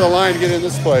go. Look at the line to get in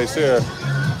this place here.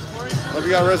 Hope you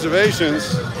got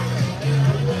reservations.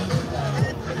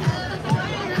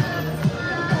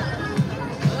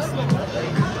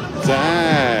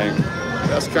 Dang.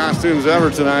 Best costumes ever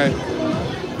tonight.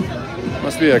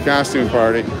 Must be a costume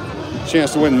party.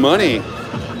 Chance to win money.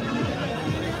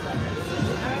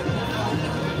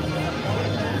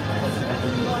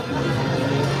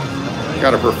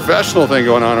 Got a professional thing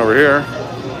going on over here.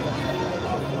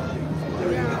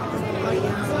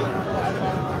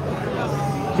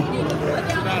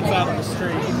 That's out on the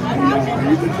street.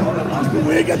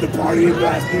 We ain't got the party in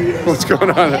last New Year. What's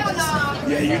going on?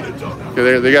 Yeah, you did talk.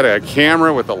 They got a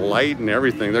camera with the light and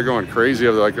everything. They're going crazy.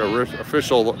 Like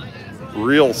official,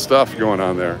 real stuff going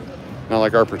on there. Not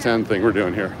like our pretend thing we're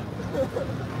doing here.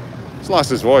 He's lost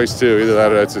his voice too. Either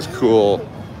that or that's his cool,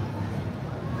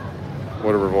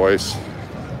 whatever voice.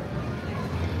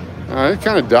 It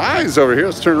kind of dies over here.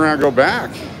 Let's turn around and go back.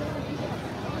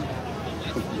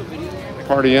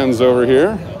 Party ends over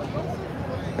here.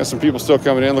 Got some people still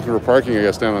coming in looking for parking, I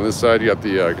guess, down on this side. You got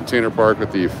the container park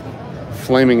with the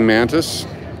flaming mantis.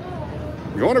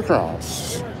 Going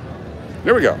across.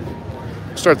 There we go.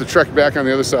 Start the trek back on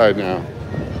the other side now.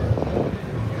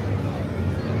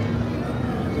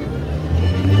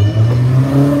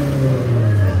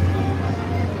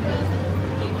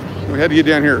 We had to get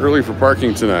down here early for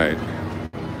parking tonight,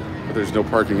 but there's no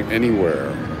parking anywhere.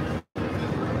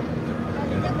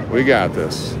 We got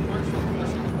this.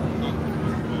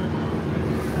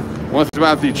 One thing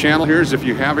about the channel here is if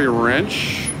you have a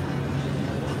wrench,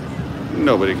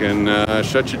 nobody can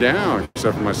shut you down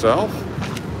except for myself.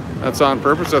 That's on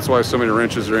purpose. That's why so many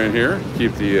wrenches are in here.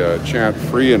 Keep the chat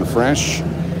free and fresh.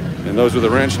 And those with a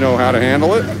wrench know how to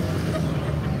handle it.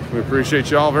 We appreciate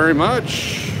y'all very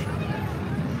much.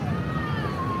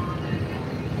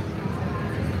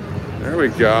 There we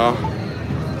go.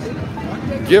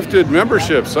 Gifted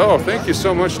memberships. Oh, thank you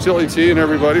so much, Tilly T and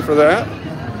everybody for that.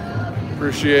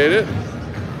 Appreciate it.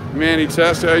 Manny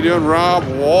Test, how you doing? Rob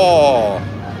Wall.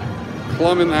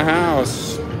 Plum in the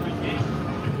house.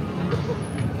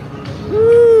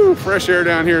 Woo! Fresh air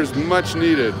down here is much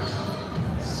needed.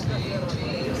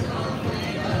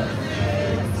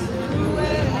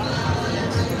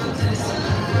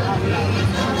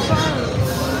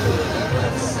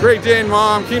 Great Dane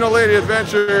Mom, Kino Lady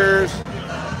Adventures.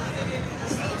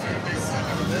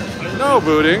 No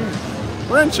booting,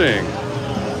 wrenching.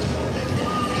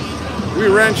 We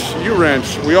wrench, you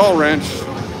wrench, we all wrench.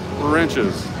 We're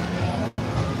wrenches.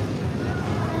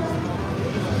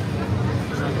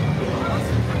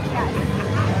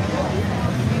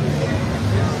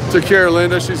 Took care of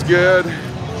Linda, she's good.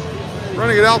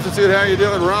 Running at altitude, how you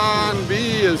doing? Ron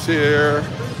B is here.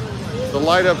 The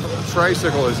light up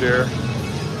tricycle is here.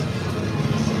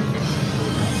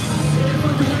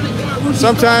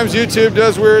 Sometimes YouTube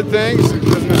does weird things. It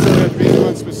doesn't necessarily have to be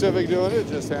anyone specific doing it, it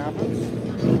just happens.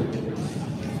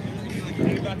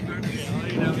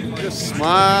 Just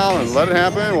smile and let it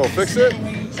happen, we'll fix it.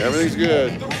 Everything's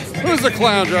good. Who's the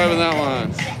clown driving that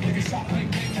one?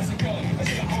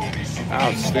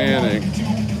 Outstanding.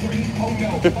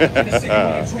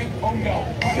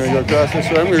 Gonna go across this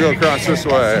way? I'm gonna go across this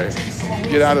way.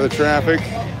 Get out of the traffic.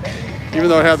 Even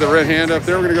though I have the red hand up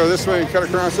there, we're gonna go this way and cut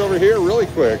across over here really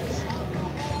quick.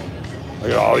 Look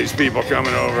at all these people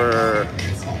coming over.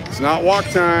 It's not walk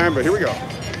time, but here we go.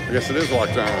 I guess it is walk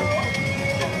time.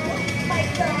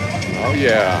 Oh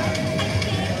yeah.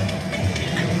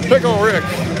 Pickle Rick.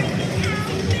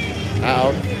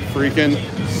 Out freaking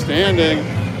standing.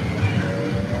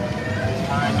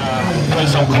 Put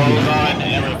some clothes on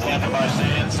and repent of our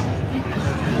sins.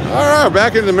 All right,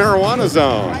 back into the marijuana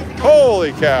zone.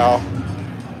 Holy cow.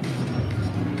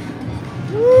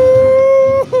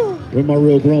 Woo! Where my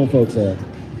real grown folks at?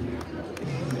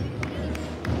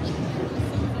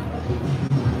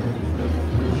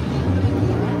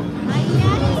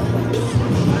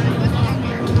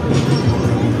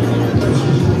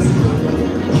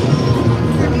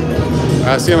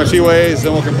 See how much he weighs,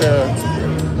 then we'll compare.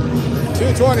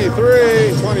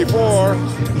 223, 24.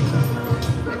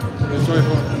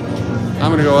 24.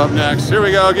 I'm gonna go up next. Here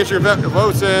we go, get your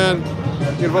votes in.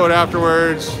 You can vote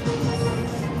afterwards.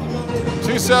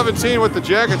 217 with the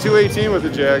jacket, 218 with the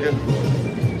jacket.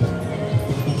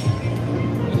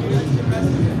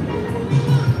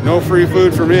 No free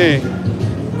food for me.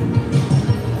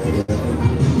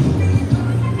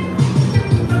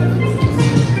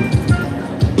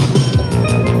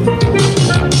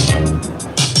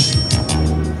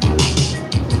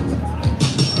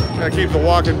 Gotta keep the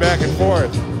walking back and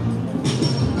forth.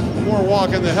 The more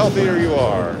walking, the healthier you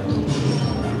are.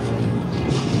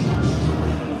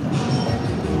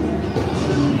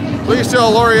 Please tell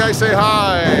Lori I say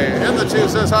hi. And the 2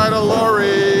 says hi to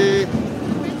Lori.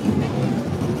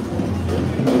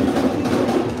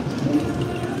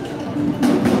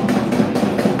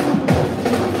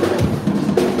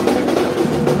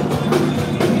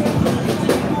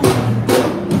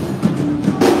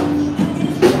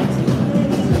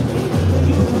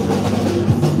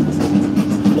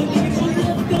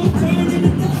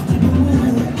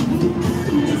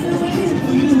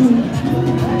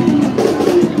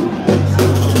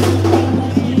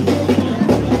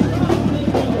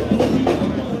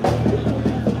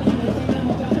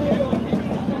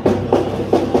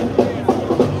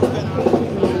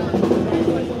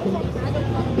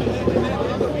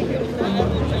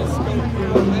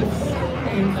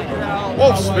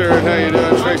 Spirit, how you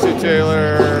doing? Tracy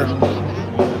Taylor.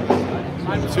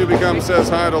 To Become says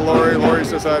hi to Lori. Lori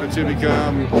says hi to To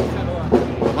Become.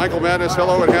 Michael Madness,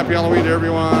 hello and happy Halloween to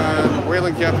everyone.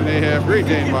 Waylon Captain Ahab, Great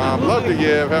Dane Mom, love to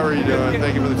give. How are you doing?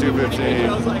 Thank you for the 215.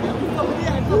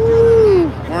 Woo!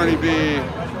 Marnie B.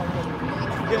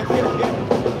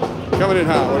 Coming in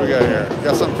hot. What do we got here?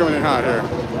 Got something coming in hot here.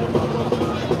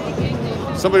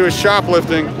 Somebody was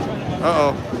shoplifting.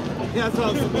 Uh-oh. Yeah, that's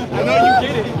what I know you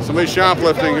get it. Somebody's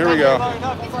shoplifting. Here we go.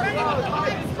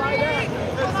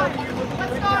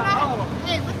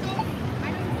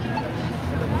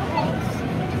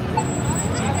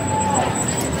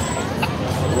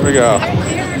 Here we go.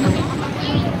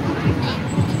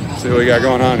 See what we got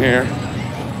going on here.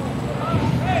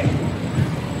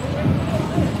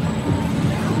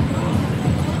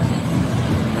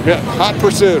 Yeah, hot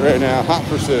pursuit right now. Hot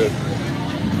pursuit.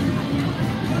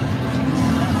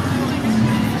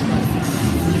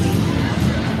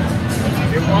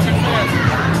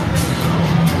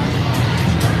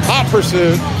 Hot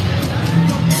pursuit.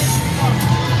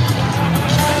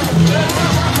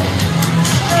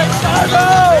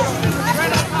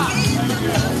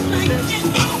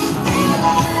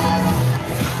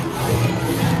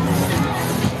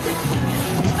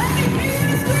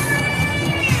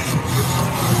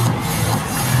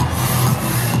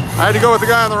 I had to go with the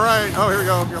guy on the right. Oh, here we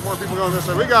go. We got more people going this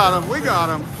way. We got him. We got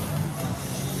him.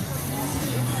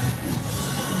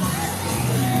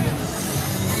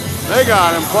 They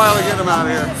got him. Quietly get him out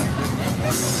of here.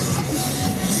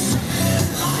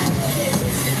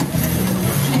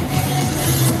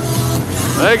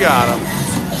 They got him.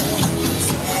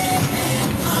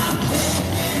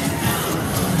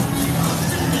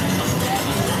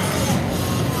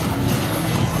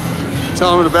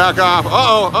 Tell him to back off.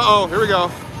 Uh-oh, uh-oh. Here we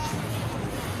go.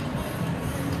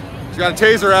 He's got a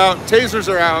taser out. Tasers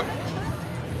are out.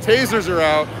 Tasers are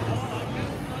out.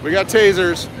 We got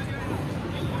tasers.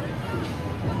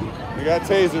 We got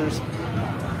tasers.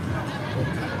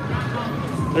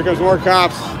 Here comes more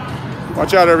cops.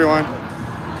 Watch out, everyone.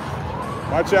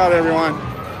 Watch out, everyone.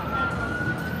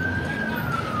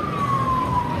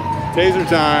 Taser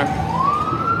time.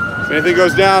 If anything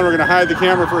goes down, we're going to hide the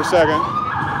camera for a second.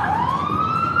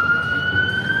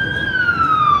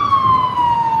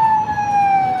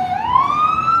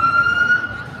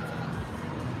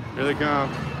 Here they come.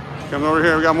 Coming over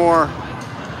here. We got more.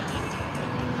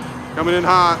 Coming in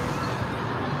hot.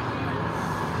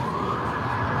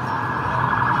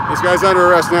 This guy's under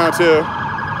arrest now, too.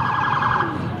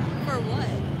 For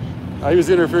what? He was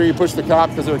interfering. He pushed the cop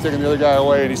because they were taking the other guy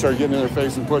away, and he started getting in their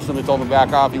face and pushed them. They told him to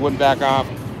back off. He wouldn't back off.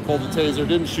 Pulled the taser.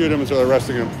 Didn't shoot him until they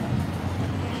arrested him.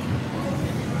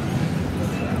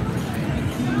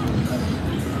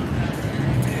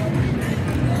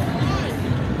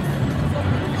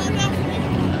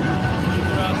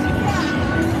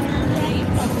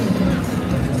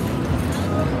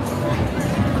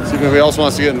 See if anybody else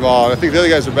wants to get involved. I think the other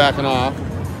guys are backing off.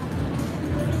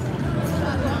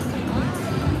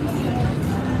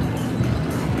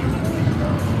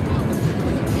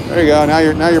 There you go.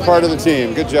 Now you're part of the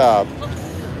team. Good job.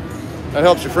 That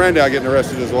helps your friend out getting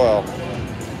arrested as well.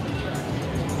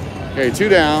 Okay, 2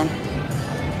 down.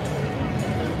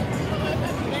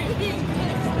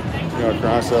 Go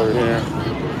across over here.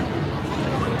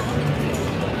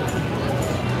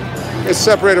 Let's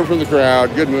separate them from the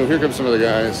crowd. Good move. Here come some other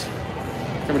guys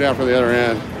coming down from the other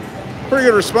end. Pretty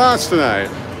good response tonight.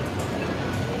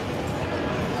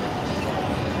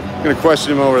 I'm gonna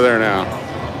question him over there now.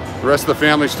 The rest of the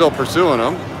family's still pursuing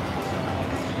him.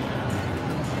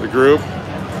 The group.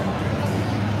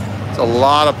 It's a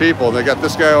lot of people. They got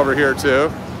this guy over here too,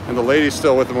 and the lady's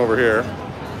still with him over here.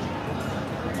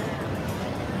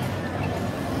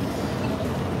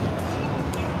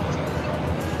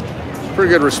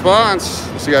 Pretty good response.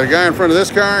 So you got a guy in front of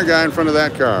this car, a guy in front of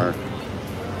that car.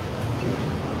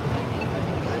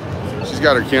 She's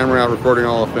got her camera out recording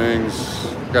all the things.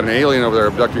 Got an alien over there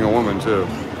abducting a woman too.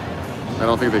 I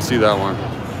don't think they see that one.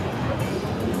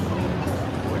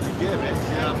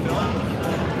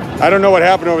 I don't know what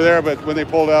happened over there, but when they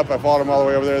pulled up, I followed them all the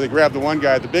way over there. They grabbed the one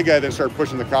guy. The big guy then started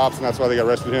pushing the cops, and that's why they got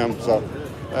arrested him. So,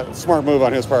 smart move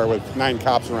on his part with 9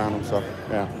 cops around him. So,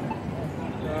 yeah.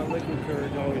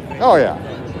 Oh yeah,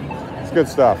 it's good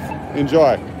stuff.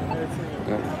 Enjoy.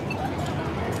 Yeah.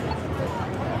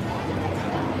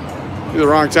 It's the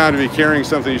wrong time to be carrying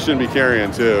something you shouldn't be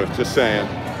carrying too. Just saying.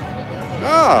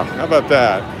 Oh, how about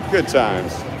that? Good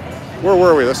times. Where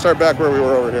were we? Let's start back where we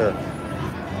were over here.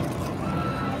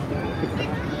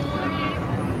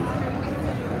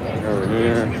 Over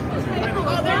here.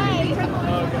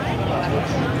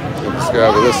 Get this guy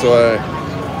over this way.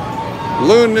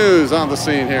 LOON News on the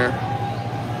scene here.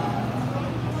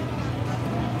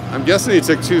 I'm guessing he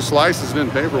took 2 slices and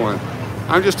didn't pay for one.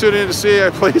 I'm just tuning in to see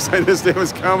a place I just knew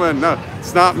was coming. No,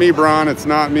 it's not me, Bron. It's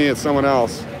not me. It's someone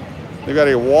else. They've got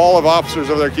a wall of officers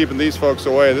over there keeping these folks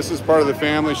away. This is part of the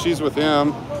family. She's with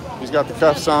him. He's got the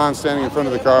cuffs on, standing in front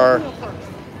of the car.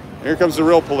 Here comes the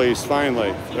real police,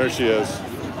 finally. There she is.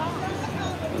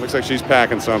 Looks like she's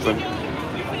packing something.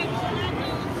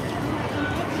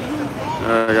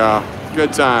 There we go.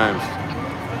 Good times.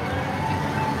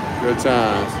 Good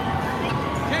times.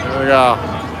 There we go.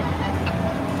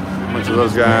 A bunch of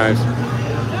those guys.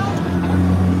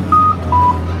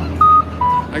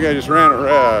 That guy just ran it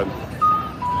red.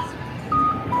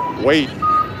 Wait.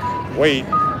 Wait.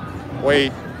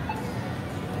 Wait.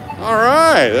 All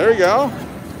right, there you go.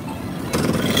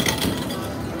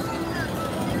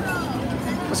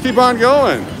 Let's keep on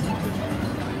going.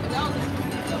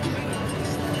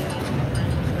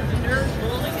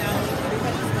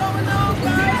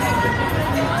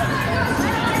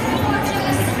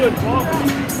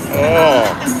 Oh.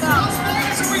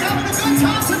 So we're having a good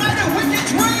time tonight at Wicked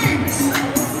Dreams.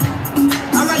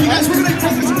 All right, you guys, we're going to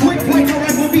take this quick break. All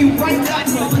right, we'll be right back.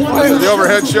 The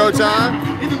overhead show time.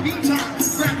 In the meantime,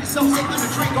 grab yourself something to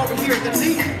drink over here. The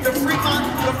tea, the free fun,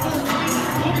 the full drink.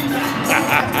 We'll be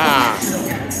back.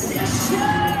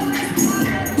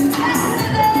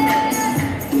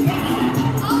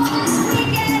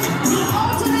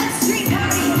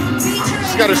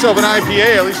 She's got herself an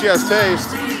IPA. At least she has taste.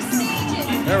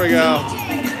 There we go.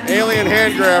 Alien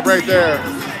hand grab right there.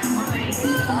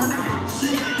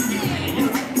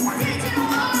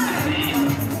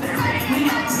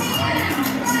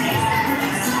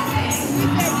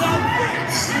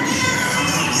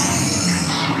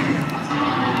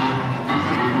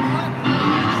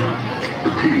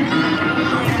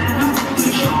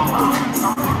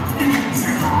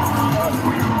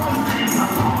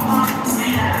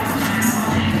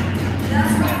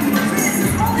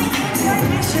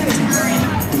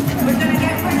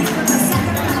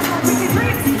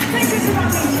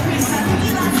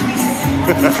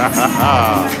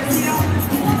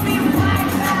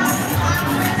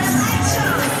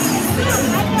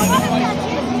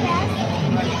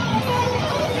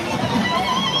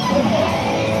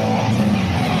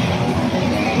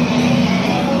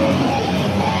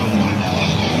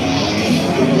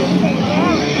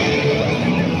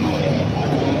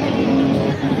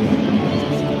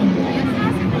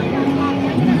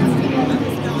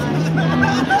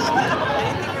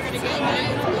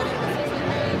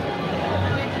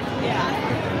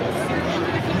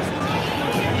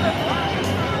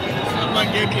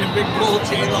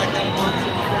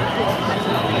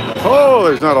 Oh,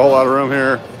 there's not a whole lot of room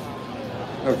here.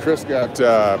 No, Chris got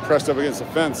pressed up against the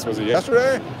fence. Was it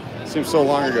yesterday? Seems so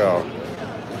long ago.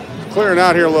 Clearing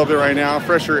out here a little bit right now.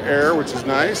 Fresher air, which is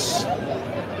nice.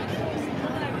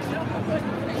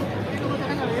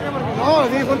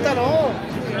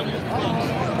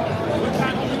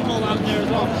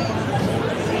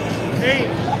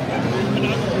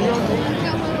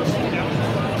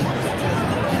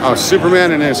 Oh,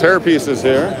 Superman and his hairpiece is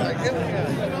here.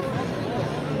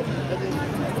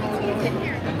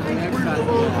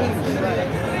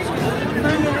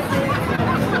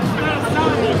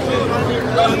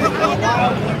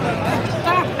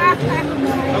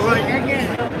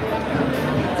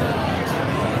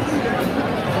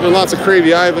 Doing lots of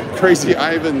crazy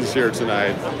Ivans here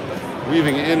tonight,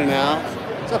 weaving in and out.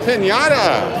 It's a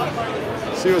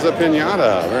piñata. See, it was a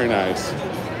piñata. Very nice.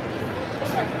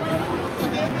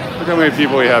 Look how many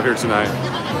people we have here tonight.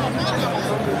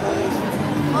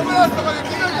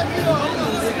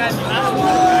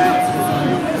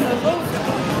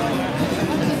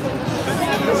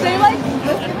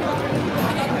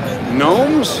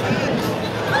 Gnomes?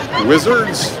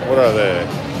 Wizards? What are they? I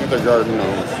think they're garden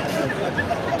gnomes.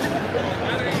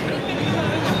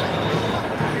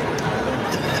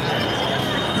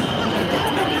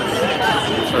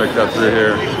 Try to cut through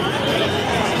here.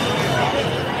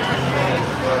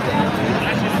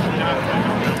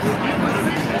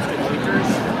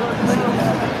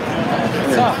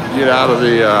 Get out of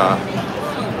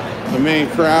the main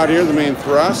crowd here, the main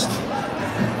thrust.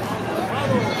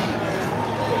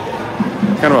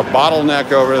 Kind of a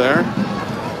bottleneck over there.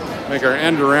 Make our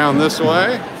end around this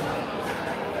way.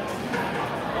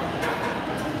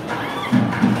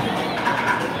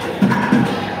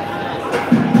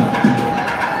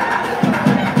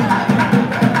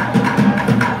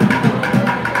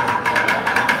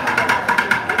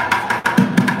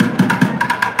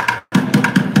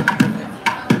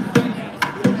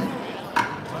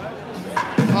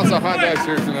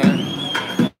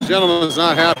 Gentleman's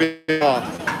not happy at all.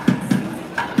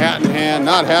 Hat in hand,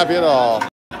 not happy at all.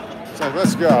 It's like,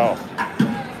 let's go.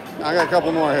 I got a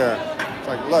couple more here. It's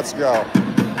like, let's go.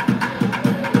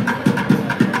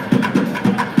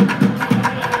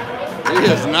 He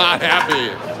is not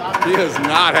happy. He is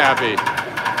not happy.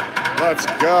 Let's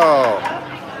go.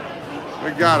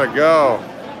 We gotta go.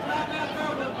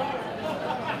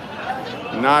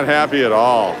 Not happy at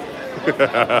all.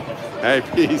 Hey,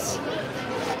 peace.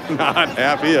 Not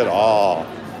happy at all.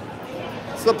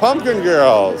 It's the Pumpkin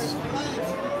Girls.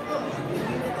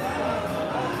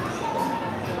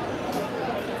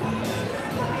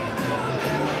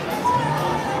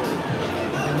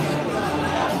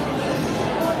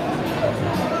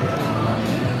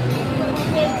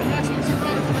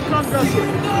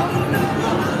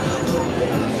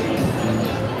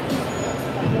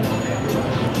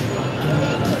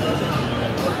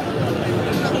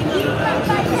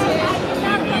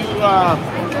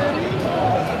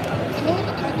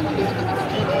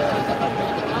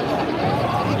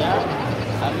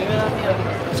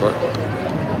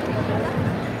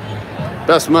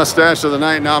 Best mustache of the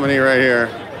night nominee right here.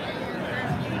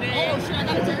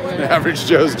 Average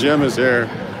Joe's Gym is here.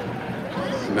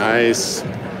 Nice.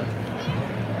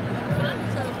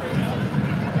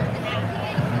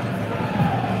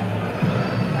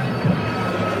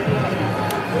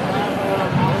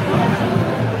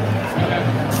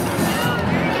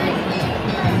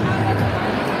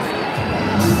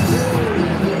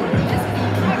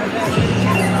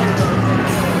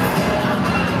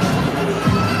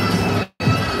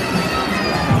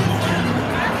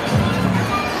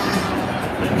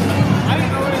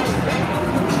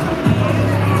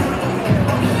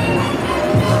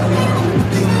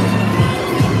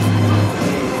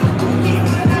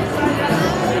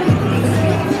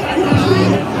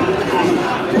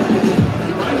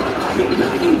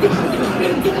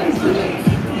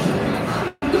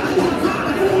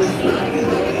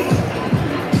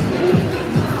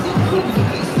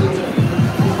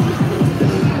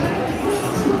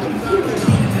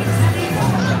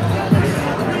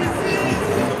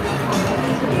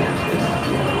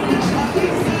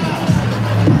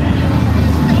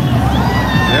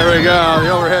 The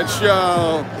overhead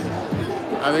show.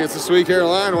 I think it's the Sweet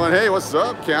Caroline one. Hey, what's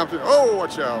up, Captain? Oh,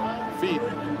 watch out. Feet.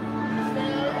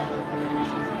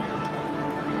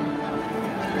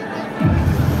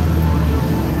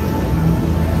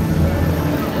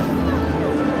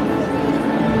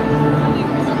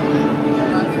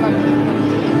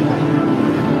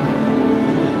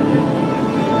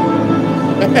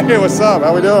 Hey, what's up?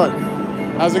 How we doing?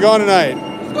 How's it going tonight?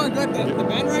 It's going good. The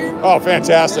band right here? Oh,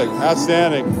 fantastic.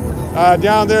 Outstanding.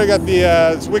 Down there, got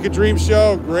the Wicked Dream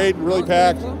show. Great, really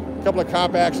packed. A couple of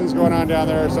cop actions going on down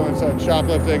there. Some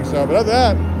shoplifting. So, but other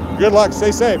than that, good luck.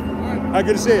 Stay safe. All right,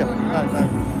 good to see you. All right, bye.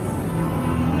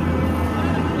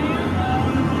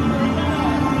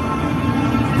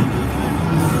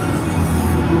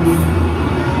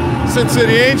 Sin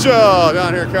City Angel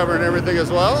down here covering everything as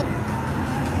well.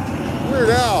 Weird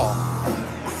Al.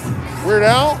 Weird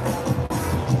Al?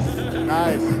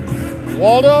 Nice.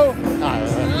 Waldo?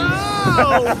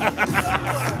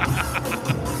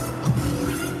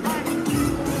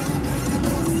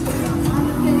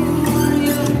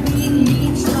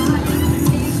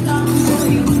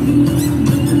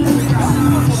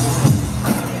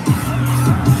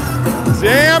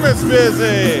 Damn, it's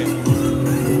busy.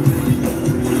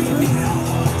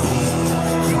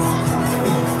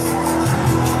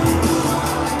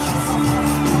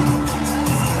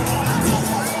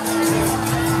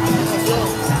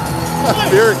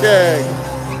 Beer keg.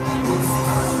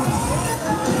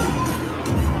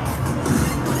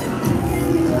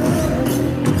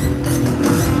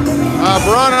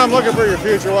 Verona, I'm looking for your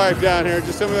future wife down here.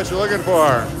 Just tell me what you're looking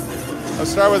for. Let's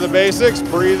start with the basics,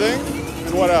 breathing,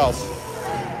 and what else?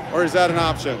 Or is that an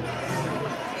option?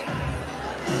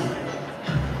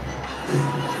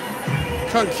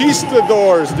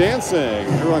 Conquistadors dancing,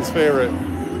 everyone's favorite.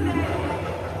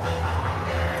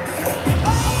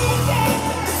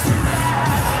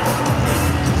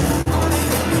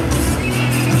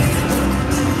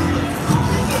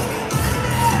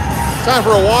 Time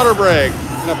for a water break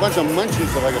and a bunch of munchies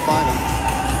if I can find them.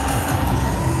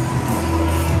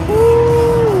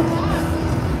 Woo!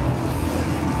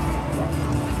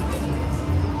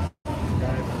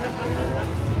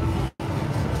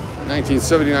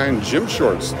 1979 gym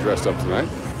shorts dressed up tonight.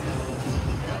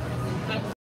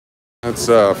 That's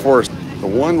Forrest, the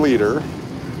 1 liter,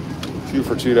 2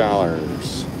 for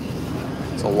 $2.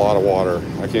 It's a lot of water.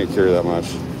 I can't carry that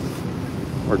much.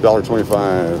 Or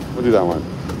 $1.25. We'll do that one.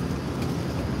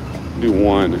 Do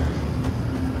 1.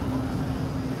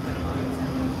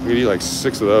 We could eat like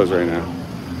 6 of those right now.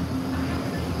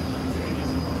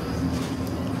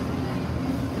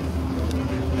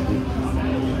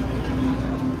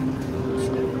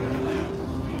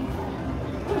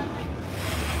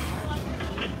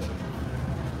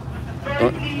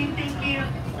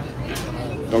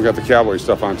 Don't got the cowboy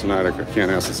stuff on tonight. I can't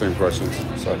ask the same questions.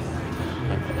 So.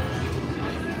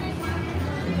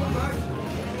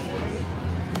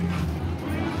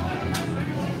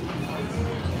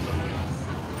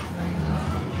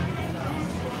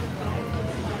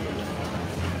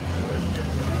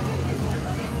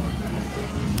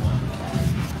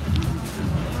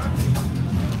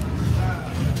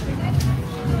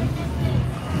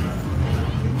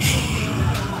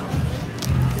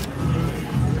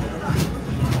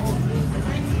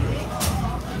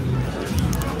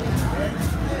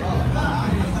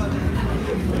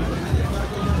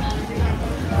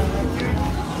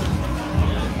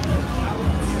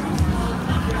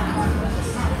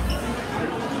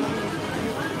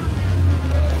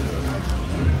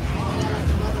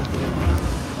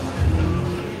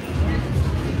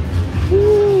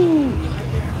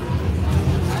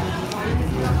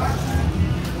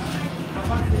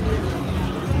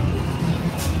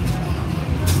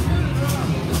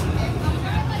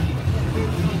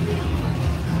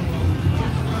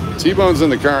 T-Bone's in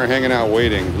the car hanging out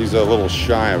waiting. He's a little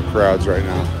shy of crowds right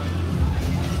now.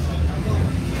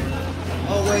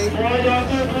 Oh, wait.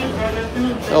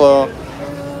 Hello.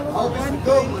 Oh, it's a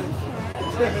good one.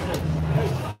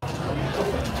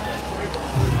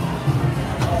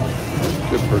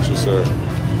 Good purchase, sir.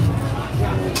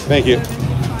 Thank you.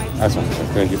 That's fine.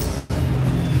 Thank you.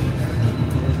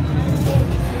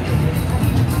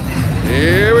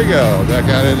 Here we go. That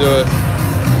got into it.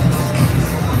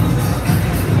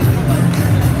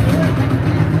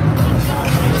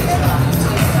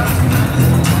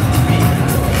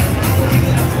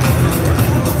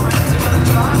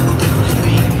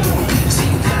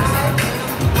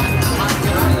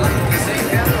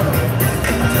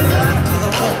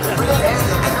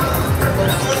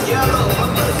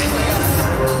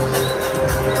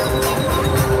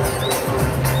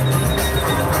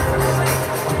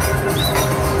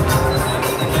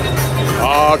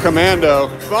 Commando.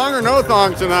 Thong or no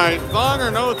thong tonight? Thong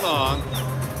or no thong?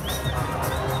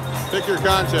 Pick your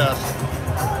contest.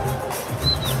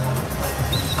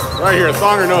 Right here,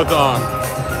 thong or no thong?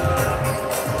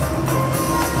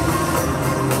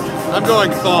 I'm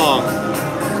going thong.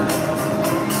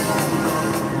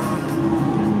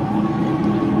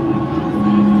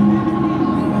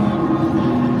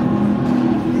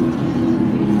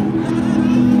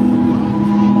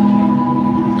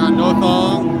 Got no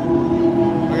thong.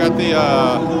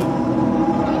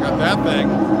 Got that thing.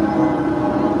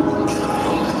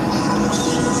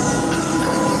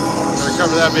 Gonna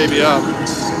cover that baby up.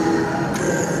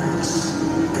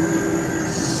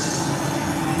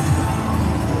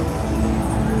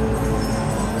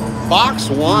 Box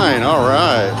wine, all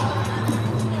right.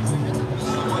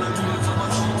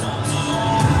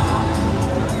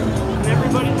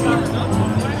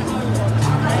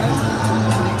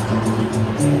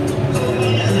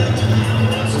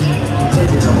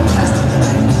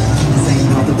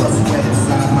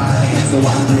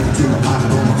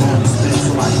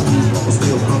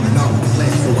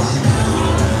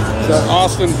 Got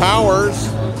Austin Powers.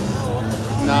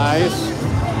 Nice.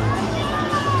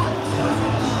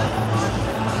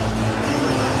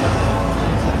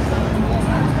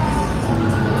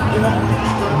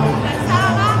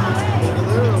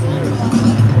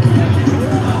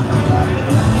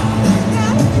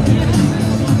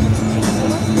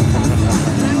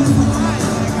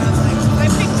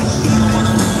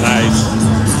 Nice.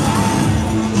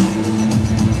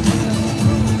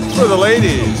 For the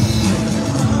ladies.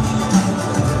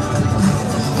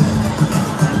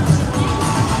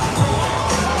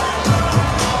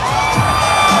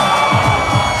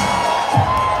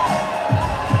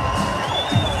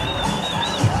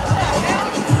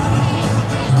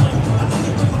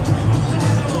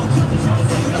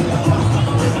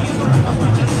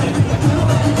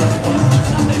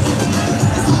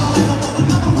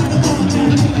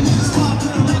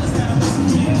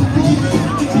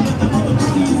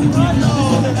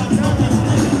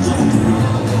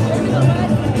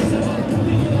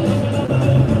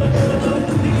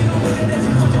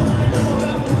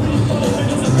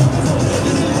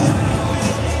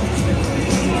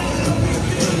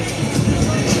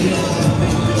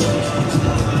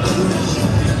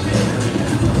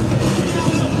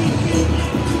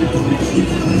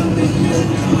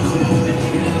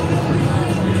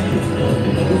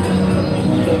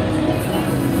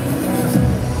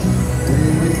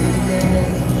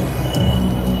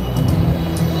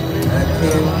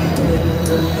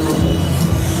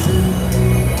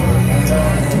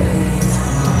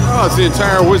 That's the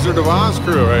entire Wizard of Oz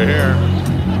crew right here.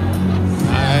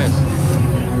 Nice.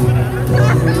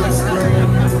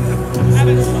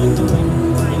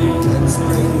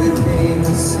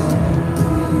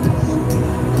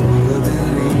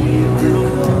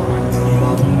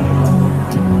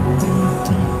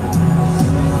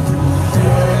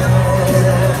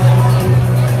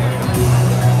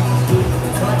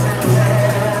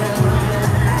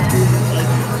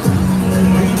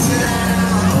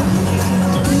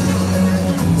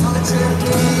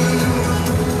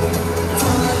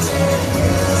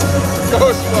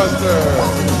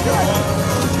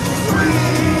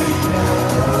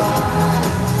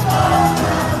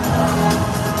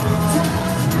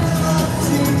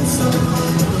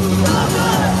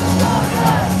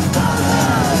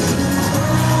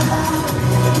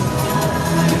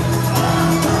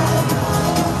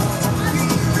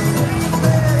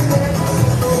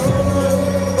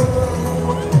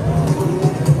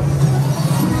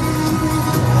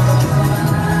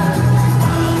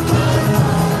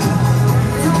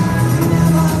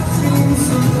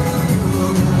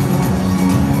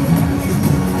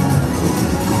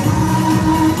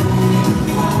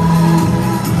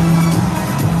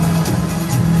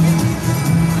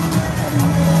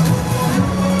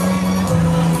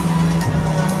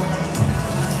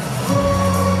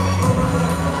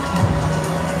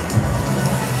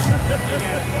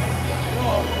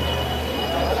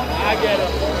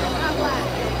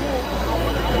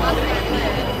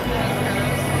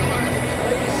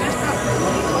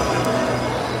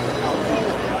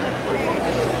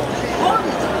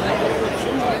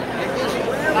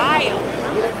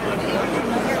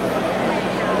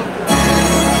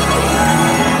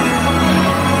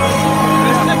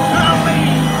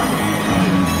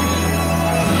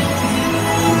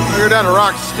 Down to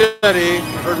Rock Steady.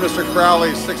 I've heard Mr.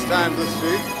 Crowley 6 times this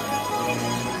week.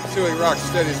 Let's see what Rock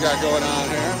Steady's got going on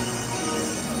here.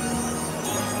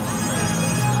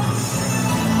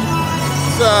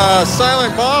 It's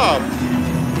Silent Bob.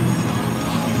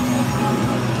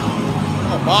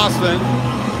 Oh, Boston.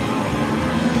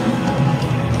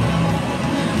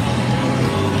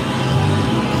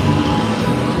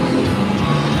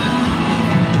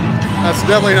 That's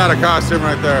definitely not a costume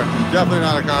right there. Definitely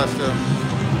not a costume.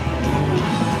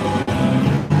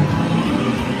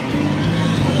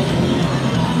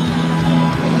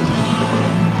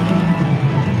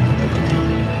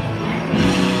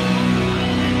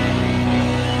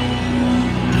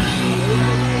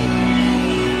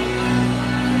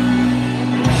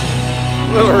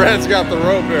 Little Red's got the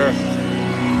rope here.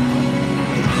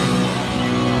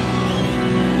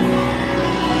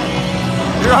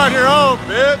 You're on your own,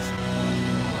 bitch.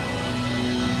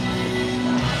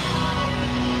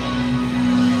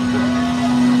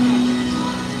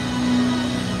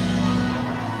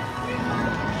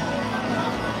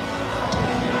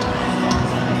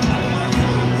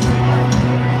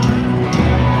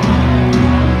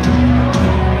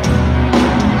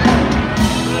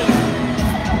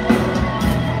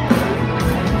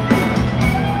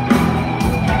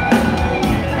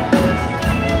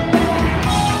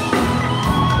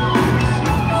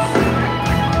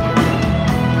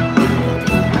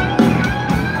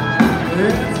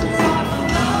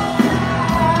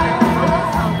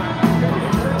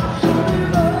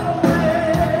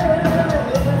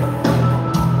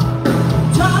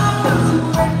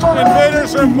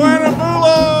 From Buena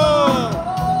Bula.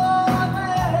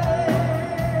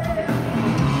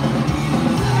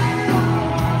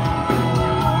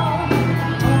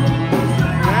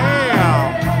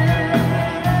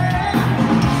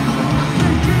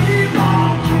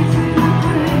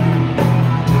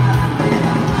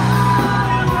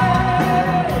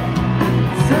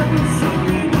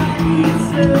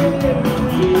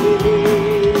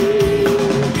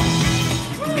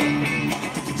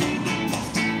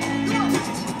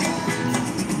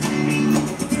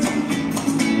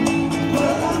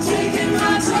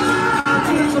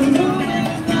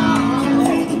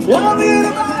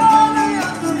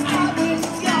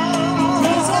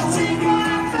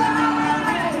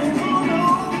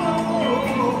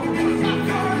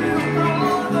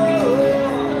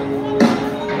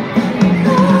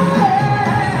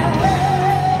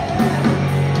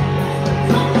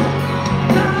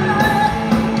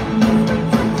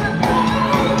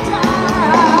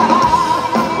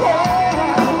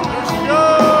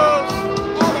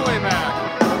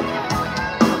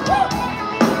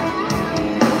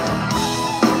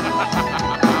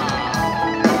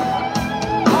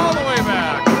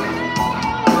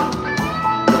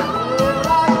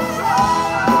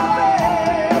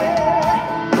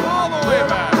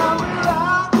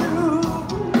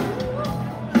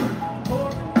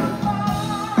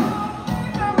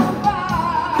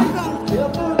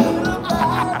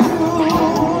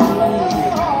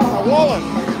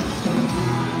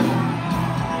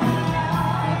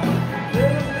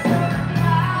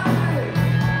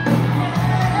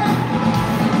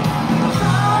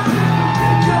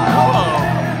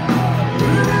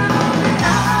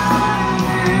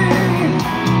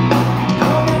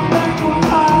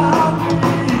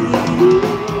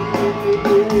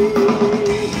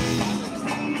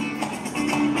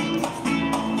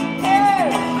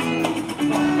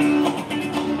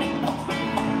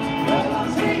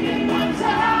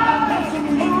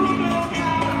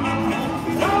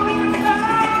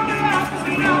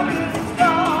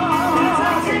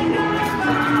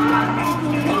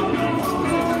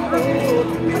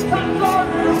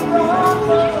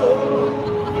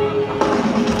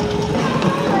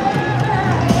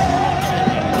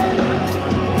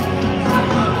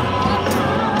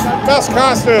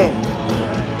 costume.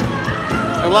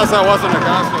 Unless I wasn't a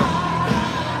costume.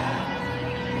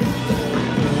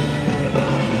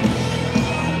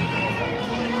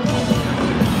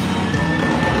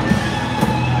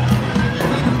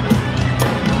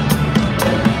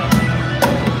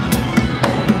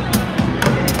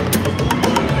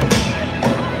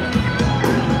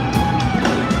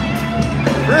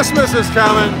 Christmas is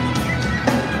coming.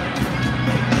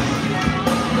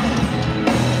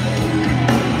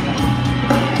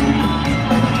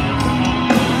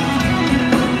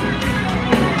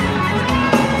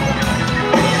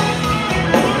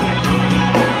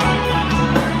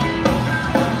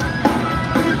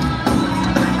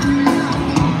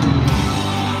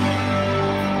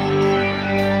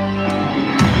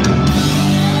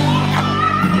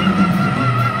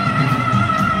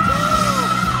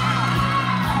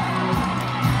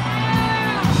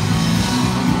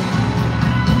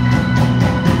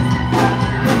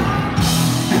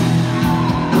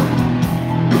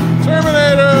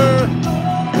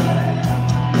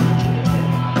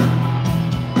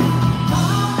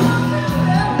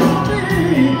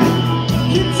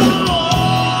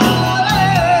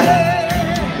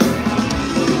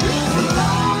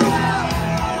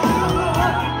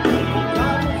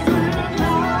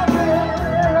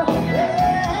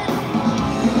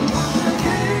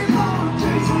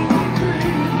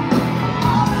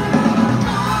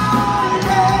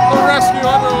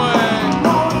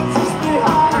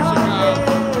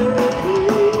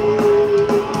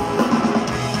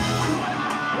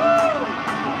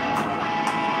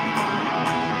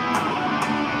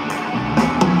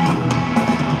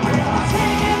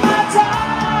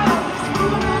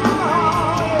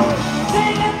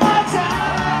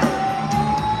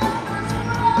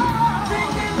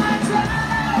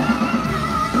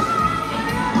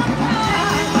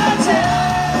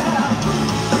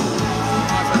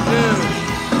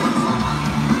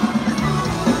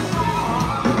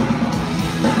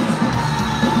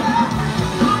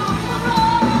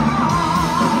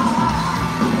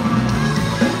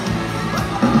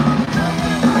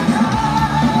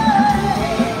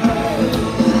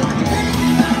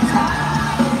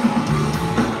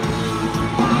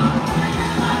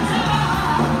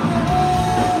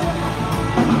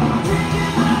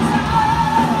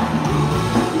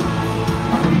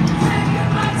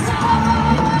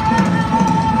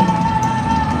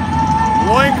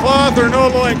 Loincloth or no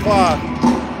loincloth?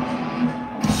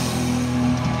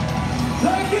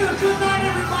 Thank you. Good night,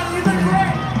 everybody. You've been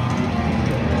great.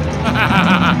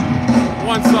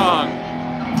 One song.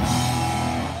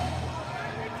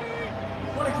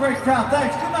 What a great crowd.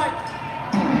 Thanks. Good night.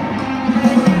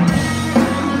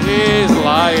 He's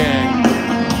lying.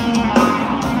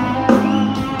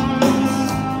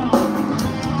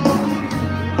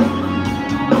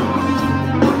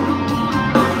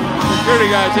 Security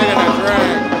guy taking a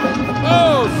drag.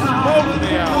 Oh, smoke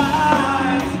me out.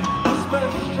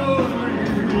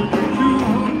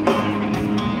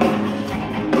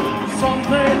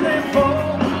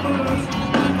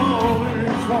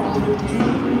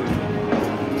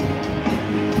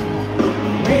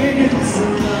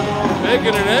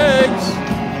 Bacon and eggs.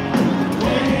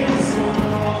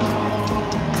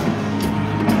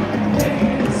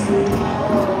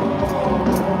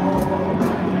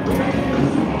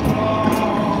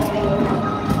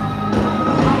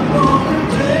 I'm gonna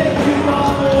take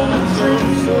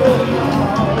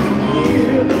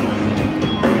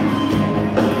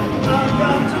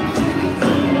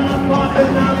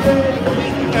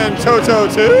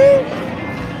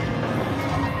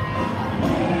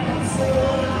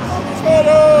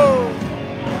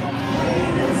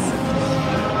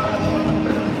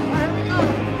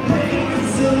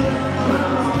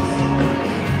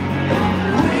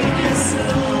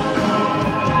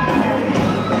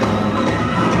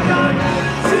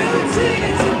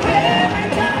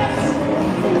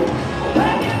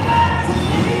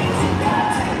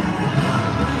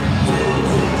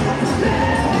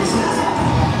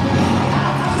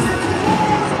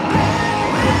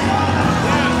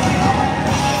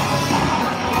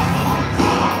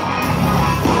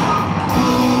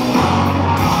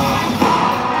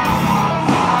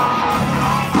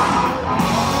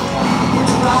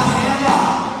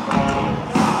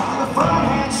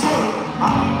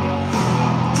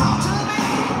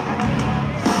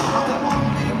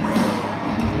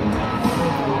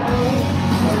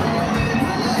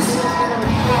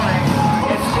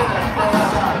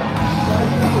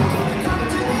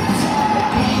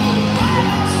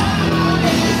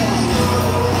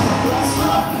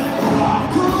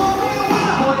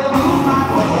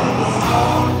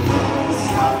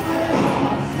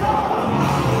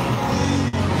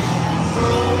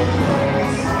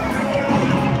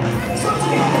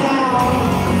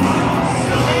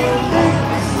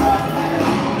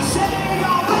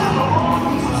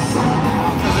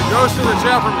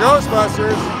down from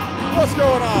Ghostbusters. What's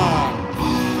going on?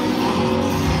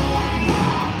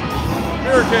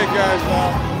 Mirror cake,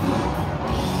 guys.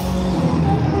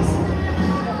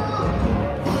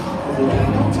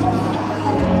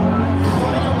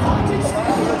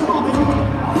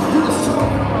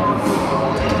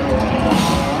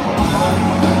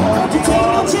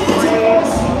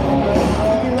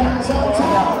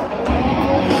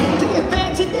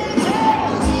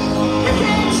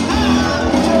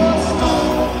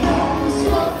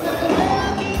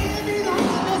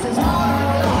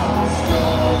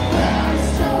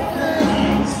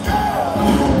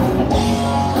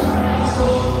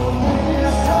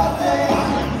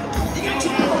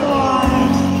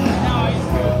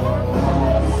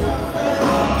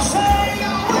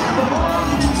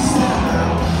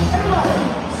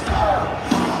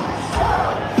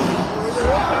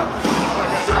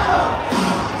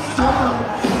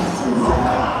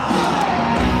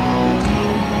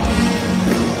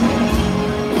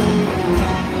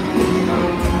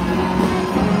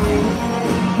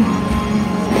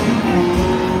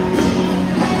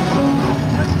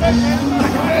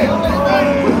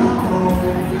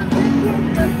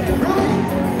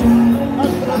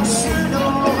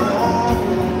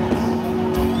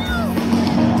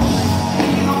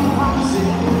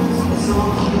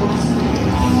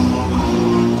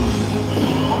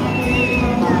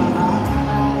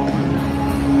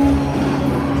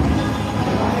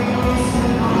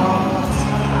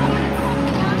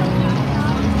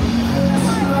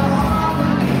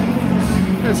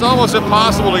 It's almost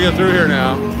impossible to get through here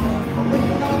now.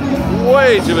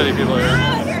 Way too many people here.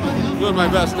 Doing my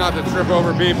best not to trip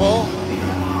over people.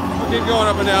 I'll keep going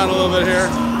up and down a little bit here.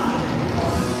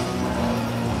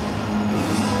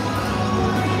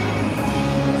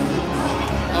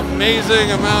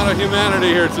 Amazing amount of humanity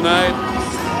here tonight.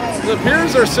 It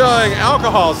appears they're selling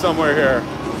alcohol somewhere here.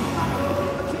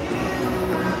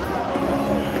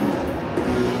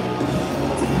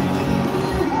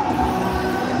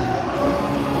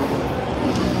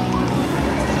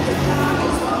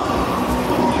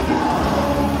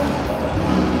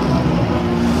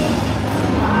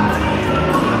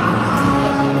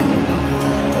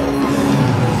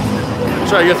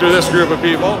 Try to get through this group of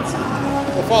people.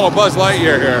 We'll follow Buzz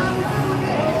Lightyear here.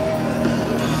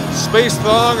 Space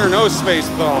thong or no space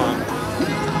thong?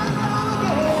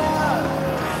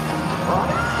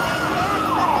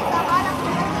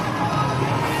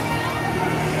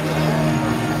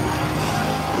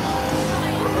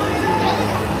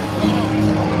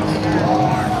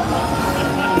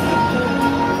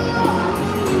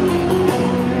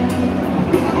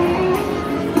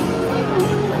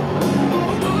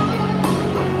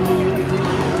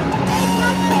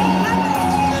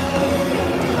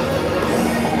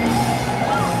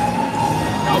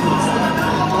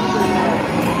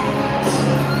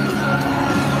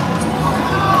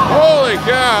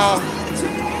 Cow.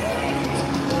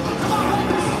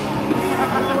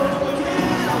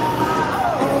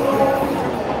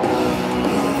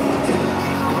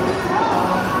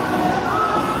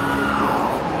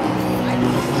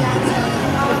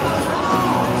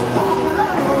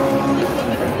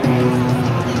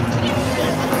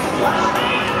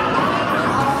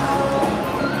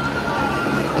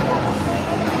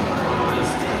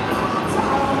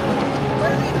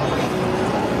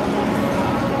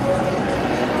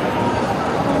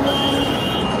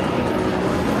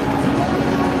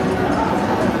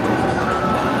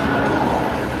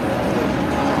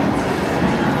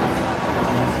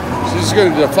 Just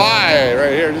gonna defy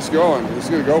right here, just going. Just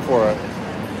gonna go for it.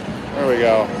 There we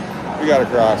go. We got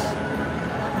across.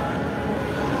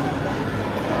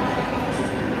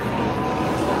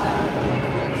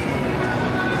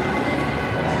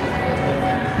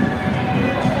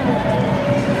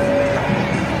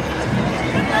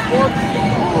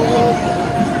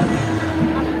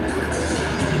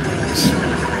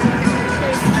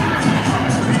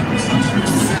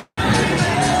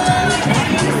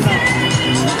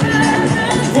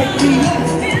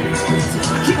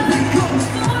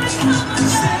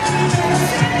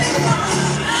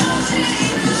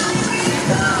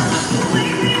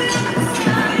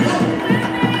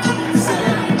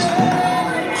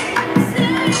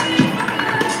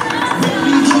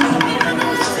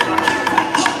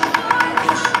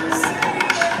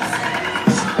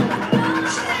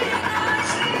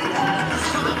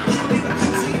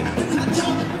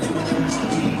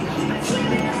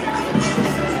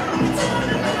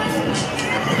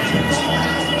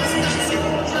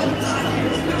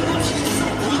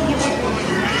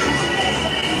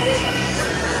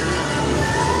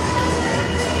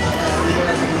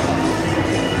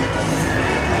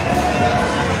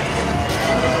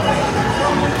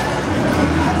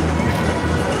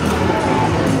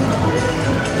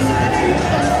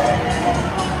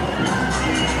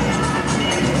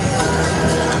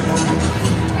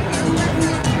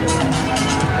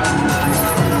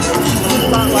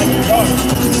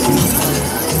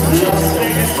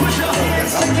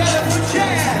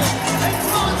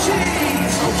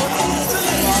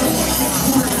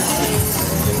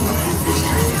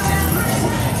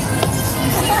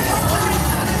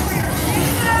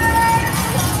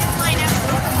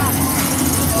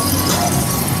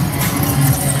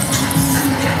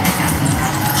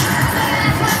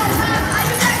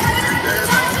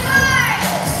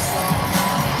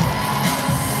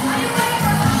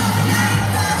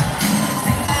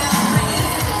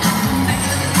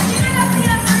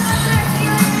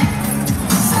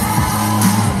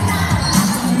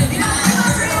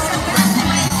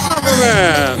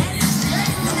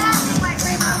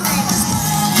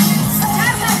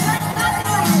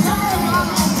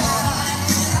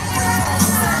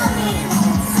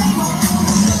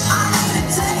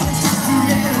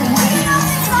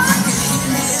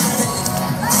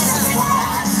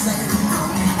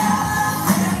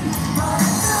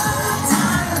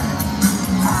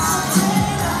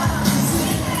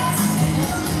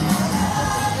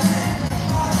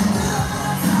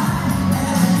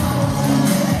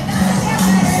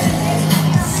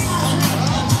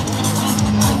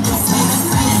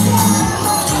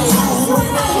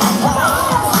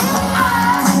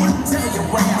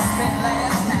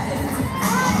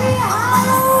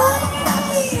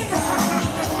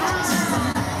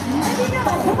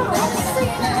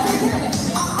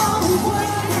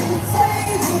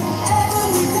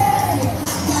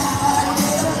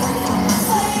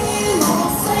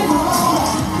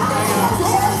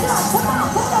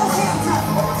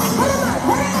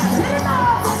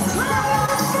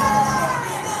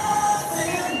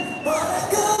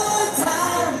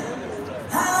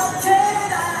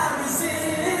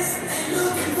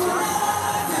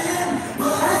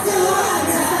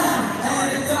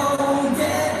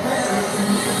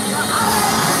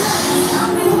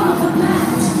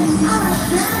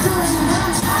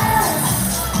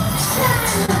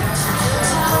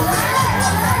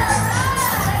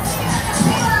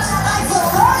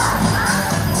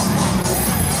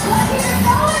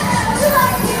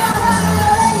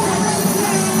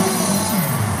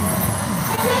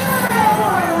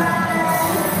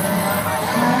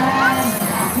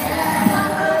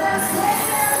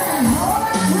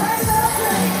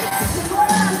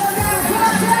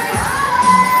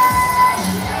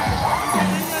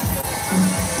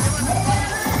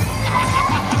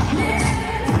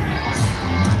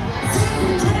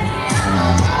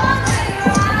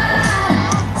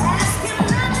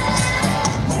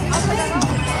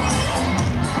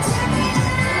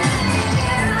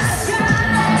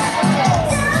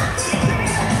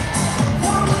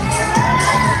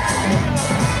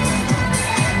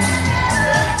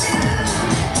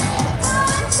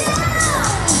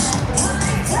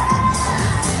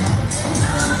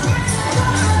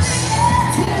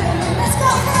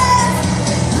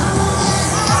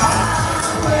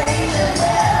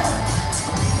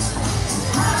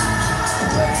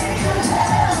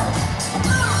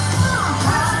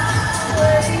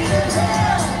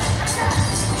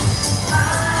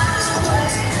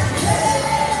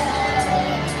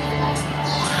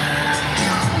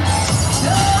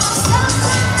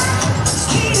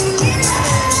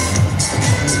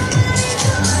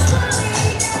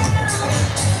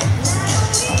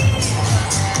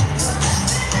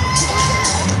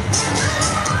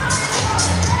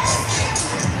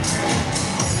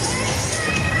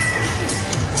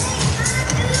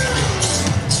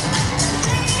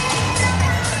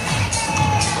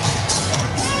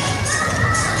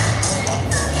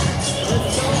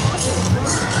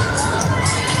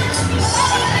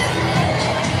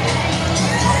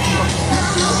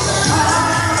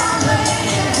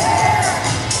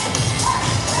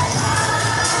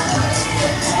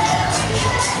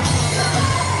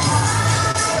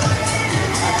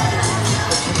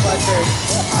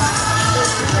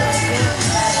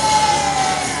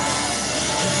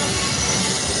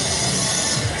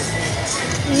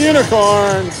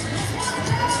 Unicorn.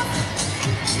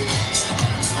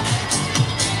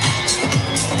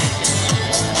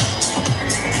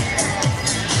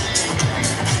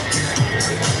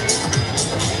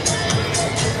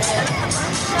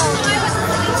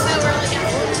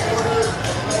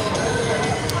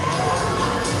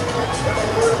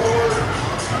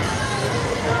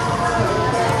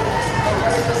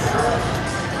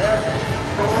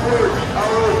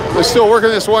 They're still working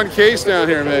this one case down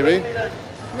here, maybe.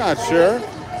 Not sure.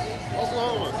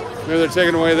 Maybe they're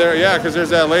taking away there. Yeah, because there's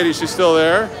that lady. She's still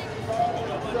there.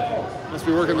 Must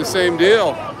be working the same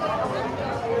deal.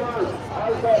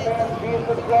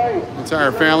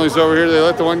 Entire family's over here. They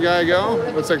let the one guy go?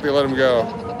 Looks like they let him go.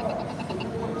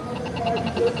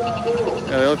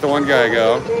 Yeah, they let the one guy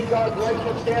go.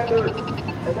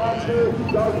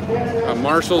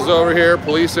 Marshals over here.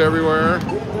 Police everywhere.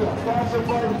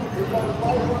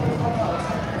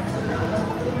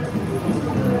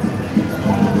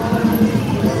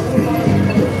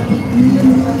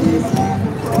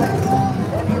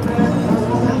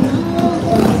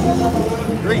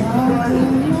 Great.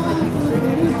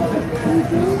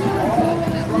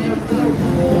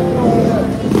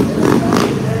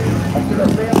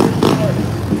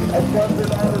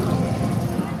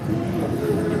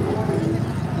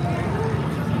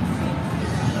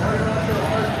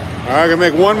 All right, I'm gonna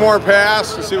make one more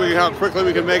pass to see how quickly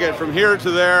we can make it from here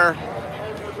to there.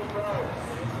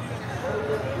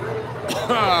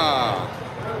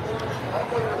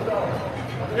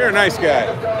 You're a nice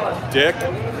guy, Dick.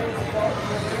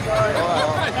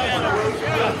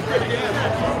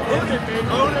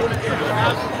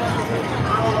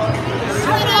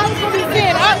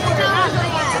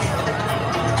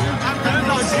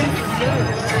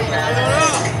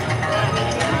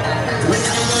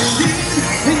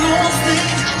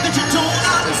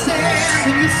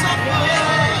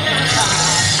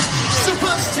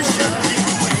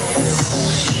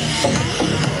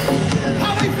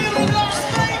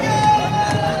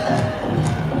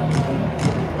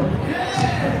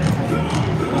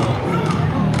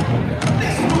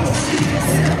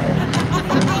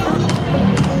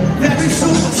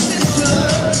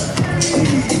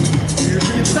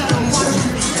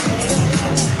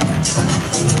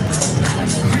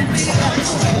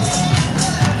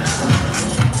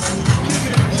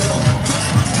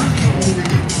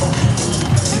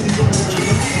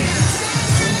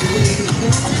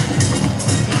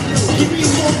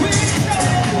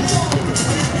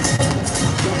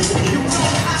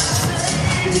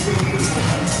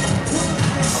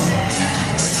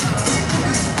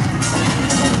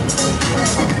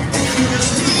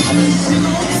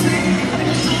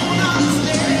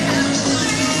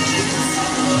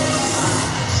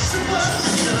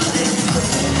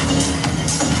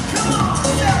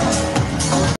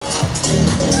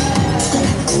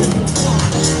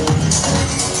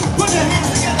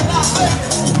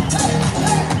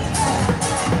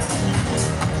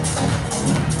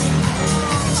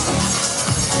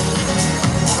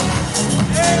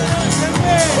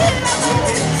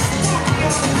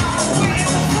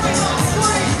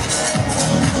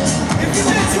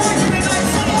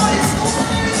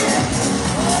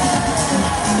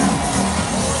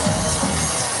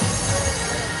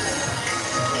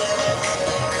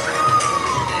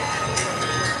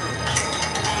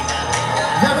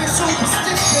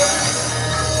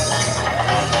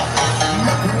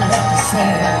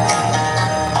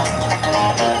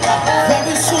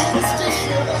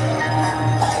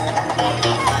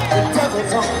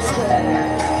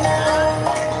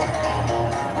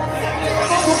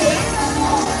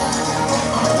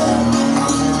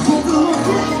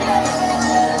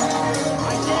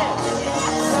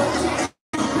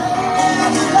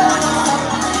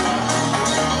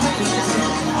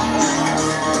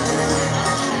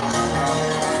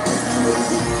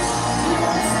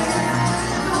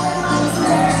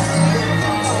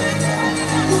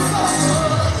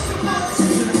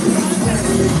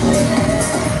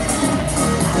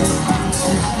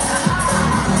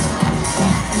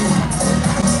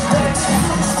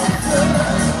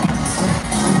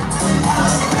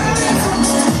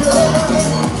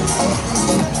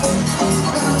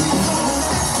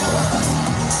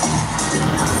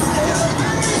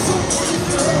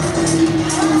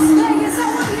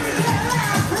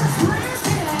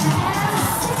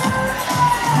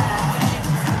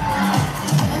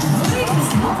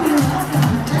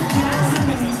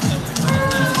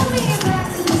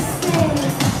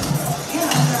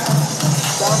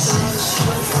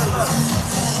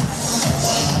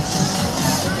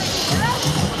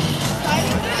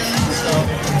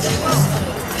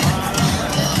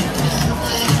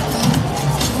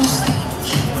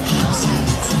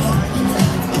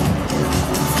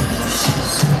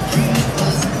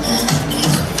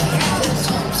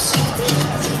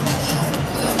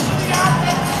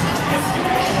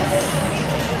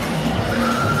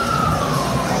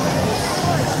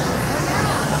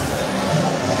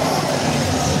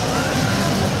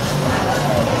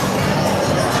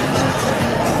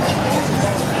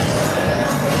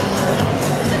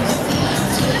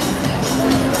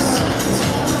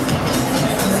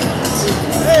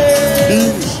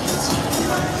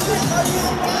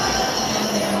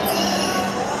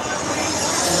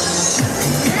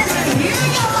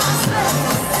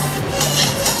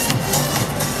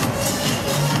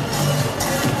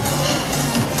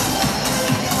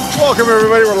 Welcome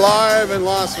everybody, we're live in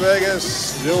Las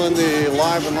Vegas, doing the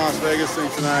live in Las Vegas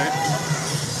thing tonight.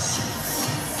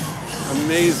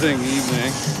 Amazing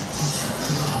evening.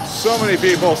 So many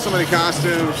people, so many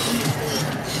costumes,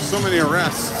 so many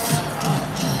arrests.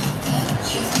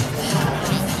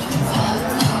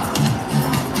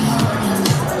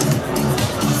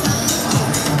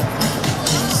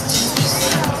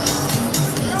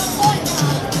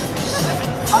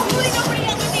 Hopefully nobody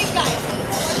else with these guys.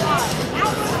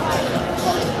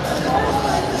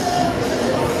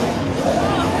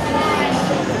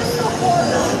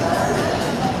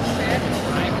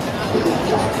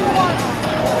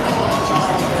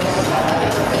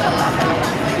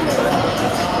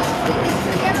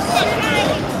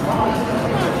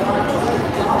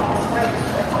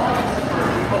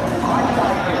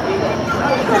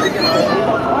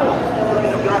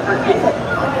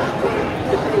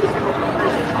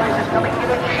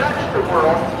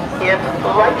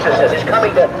 Righteousness is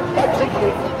coming to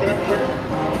execute vengeance.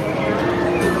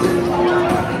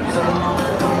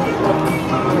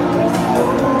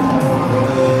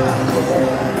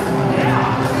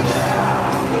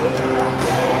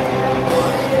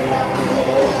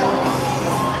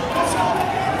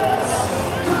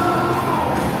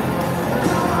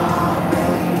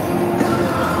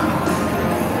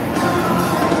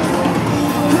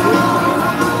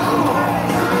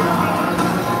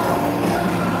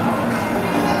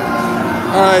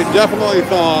 Alright, definitely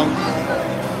thong.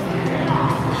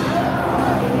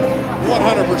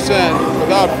 100%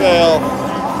 without fail.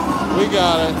 We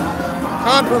got it.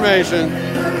 Confirmation.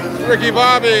 Ricky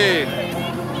Bobby.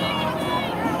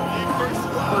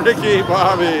 Ricky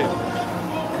Bobby.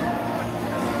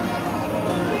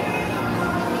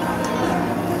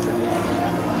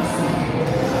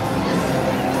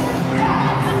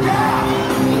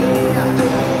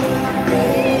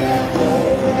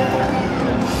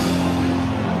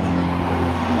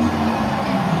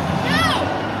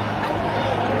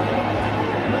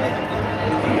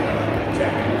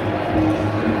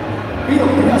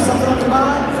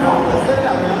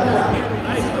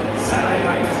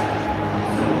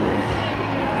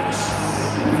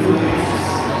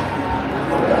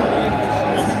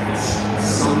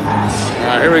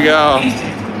 Here we go. See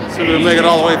if we can make it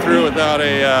all the way through without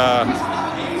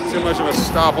too much of a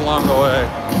stop along the way.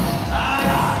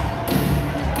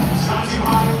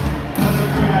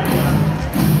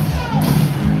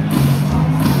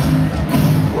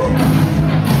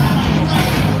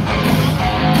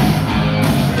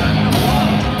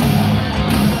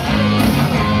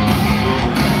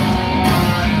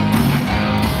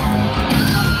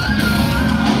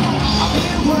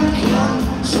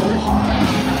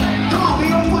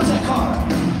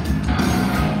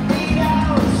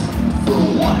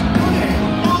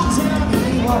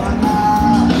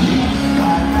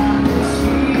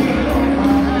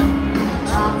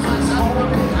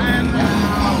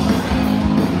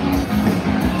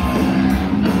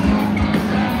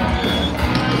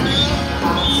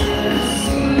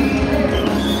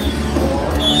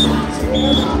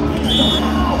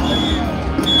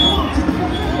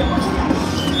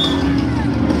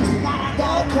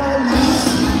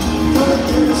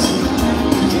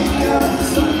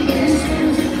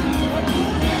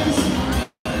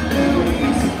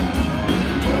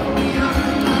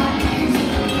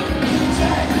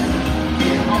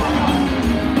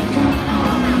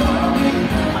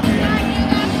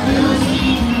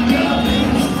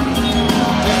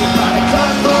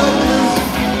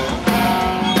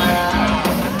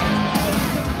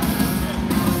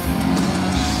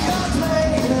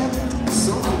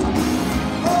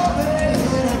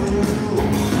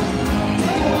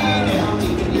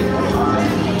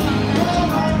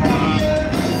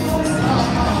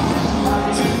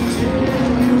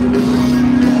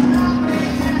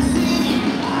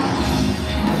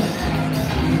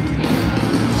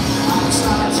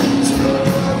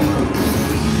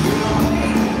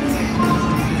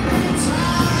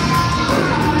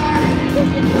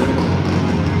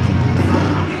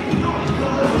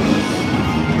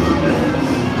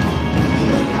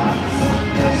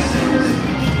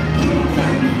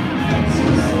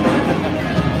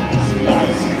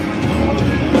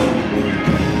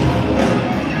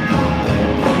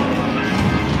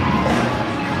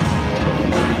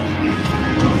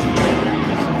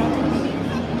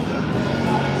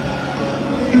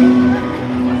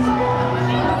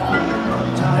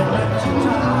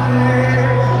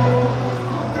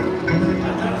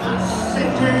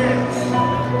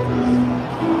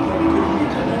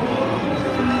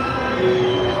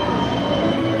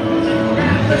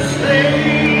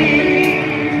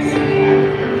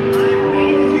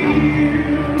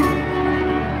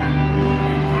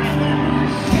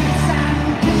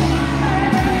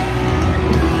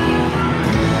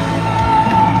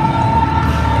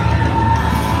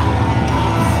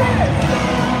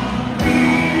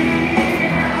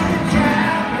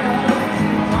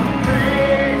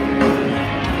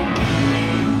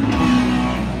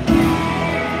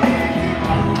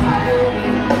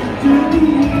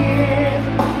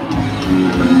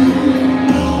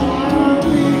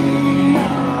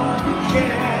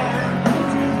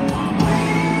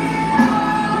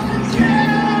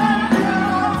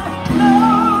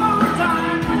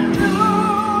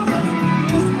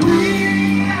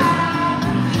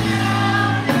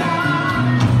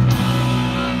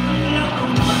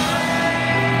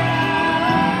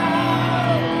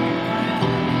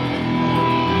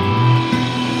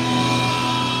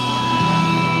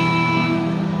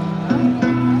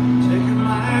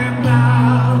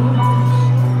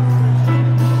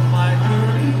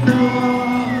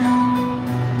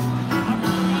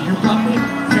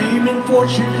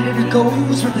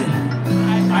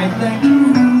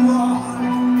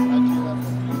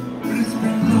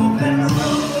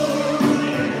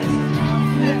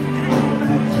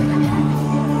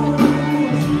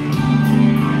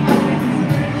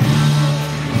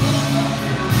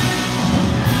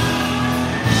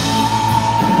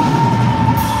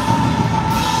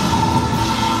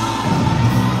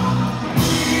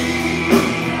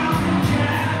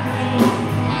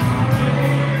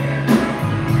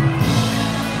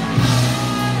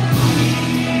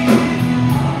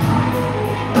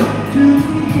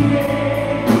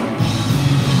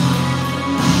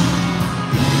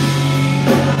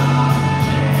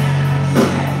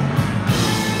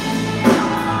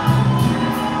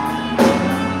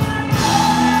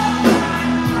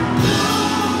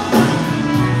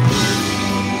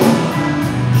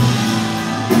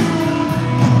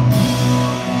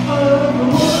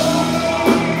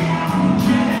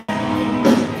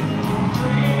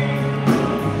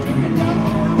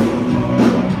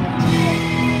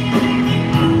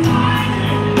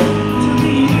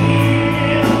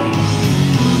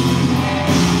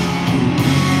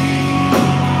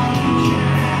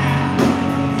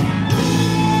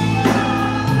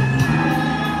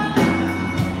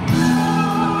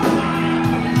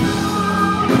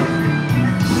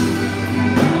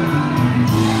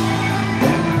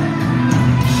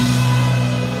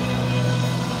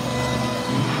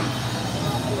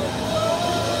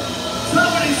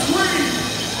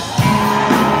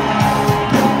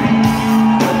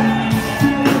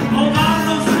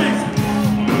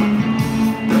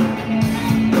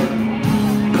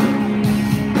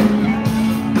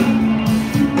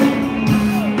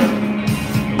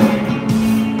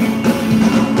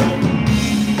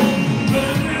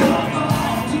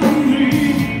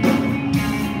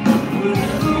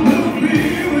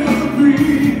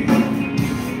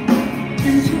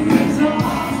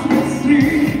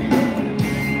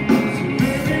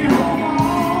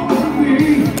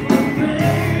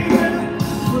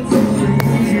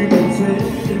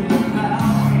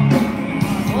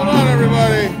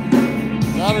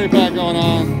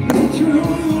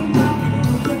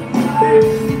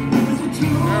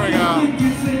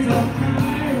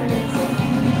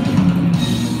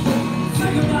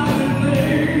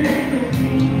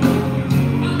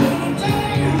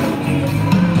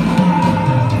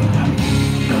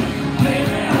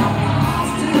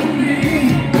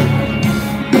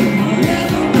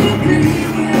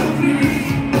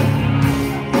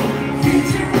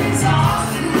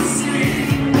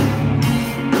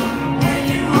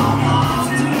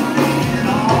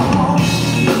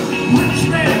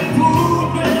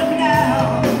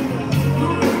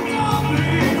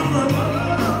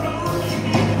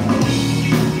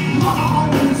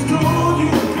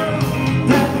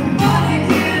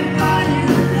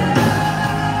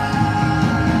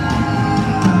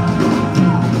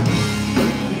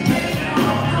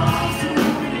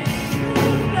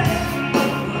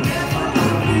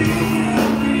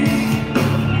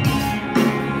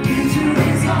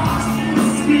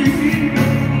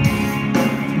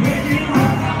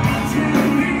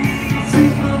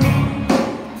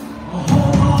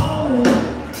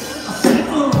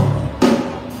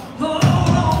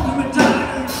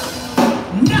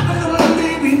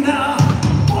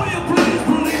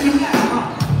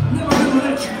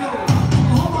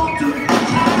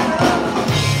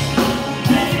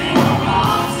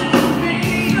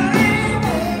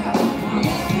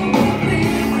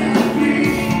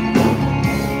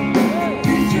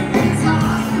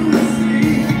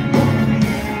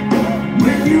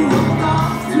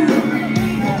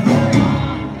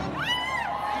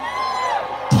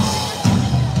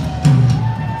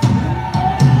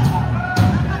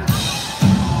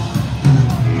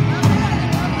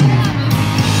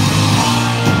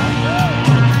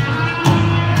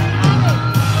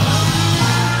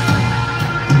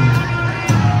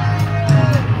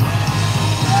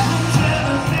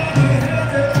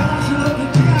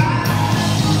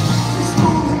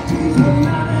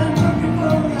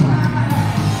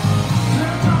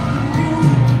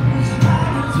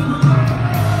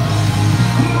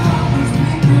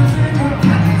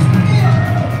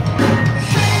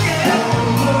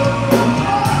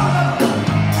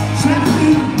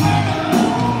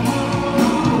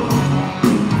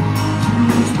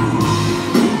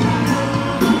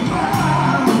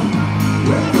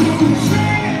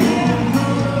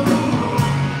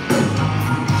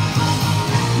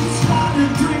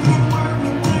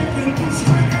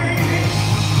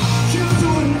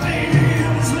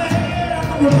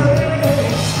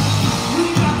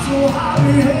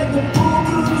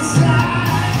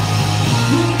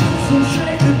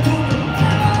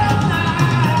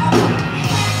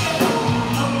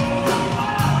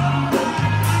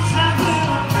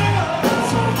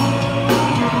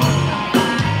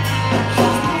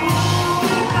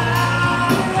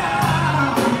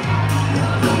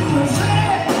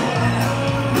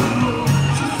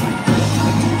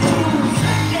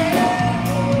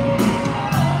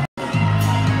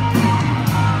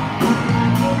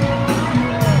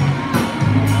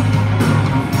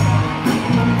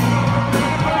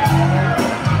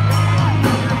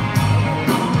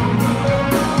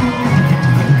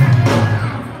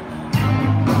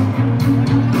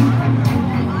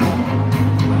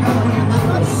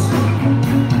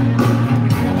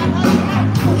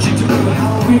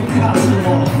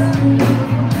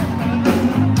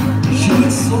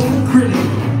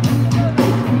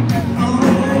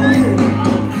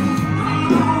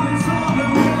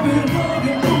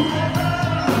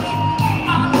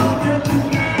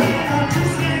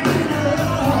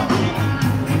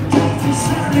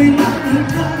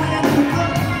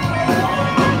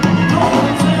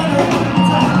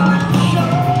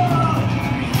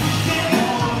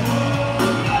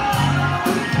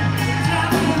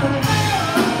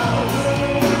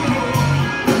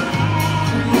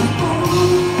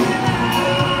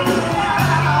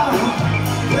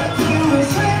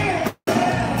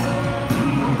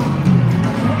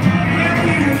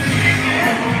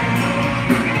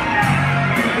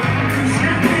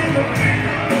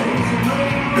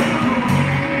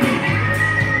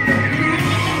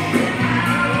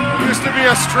 be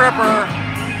a stripper.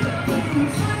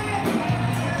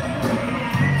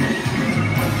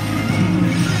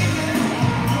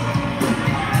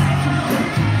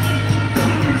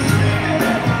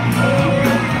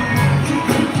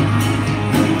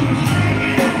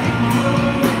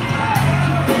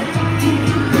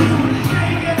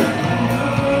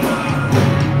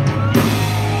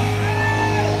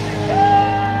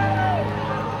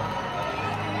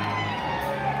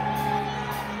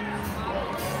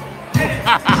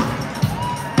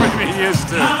 Used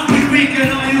to. Happy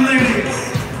weekend, all you ladies.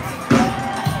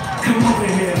 Come over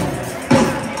here.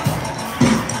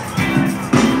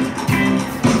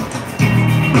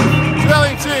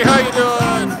 Shelly T, how you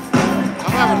doing?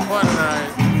 I'm having fun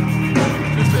tonight.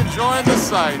 Just enjoying the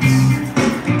sights.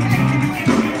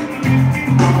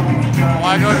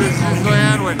 Why go to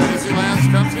Disneyland when Disneyland's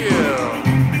come to you?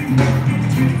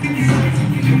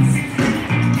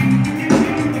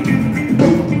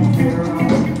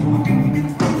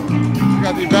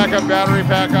 Got the backup battery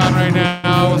pack on right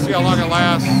now. We'll see how long it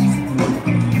lasts.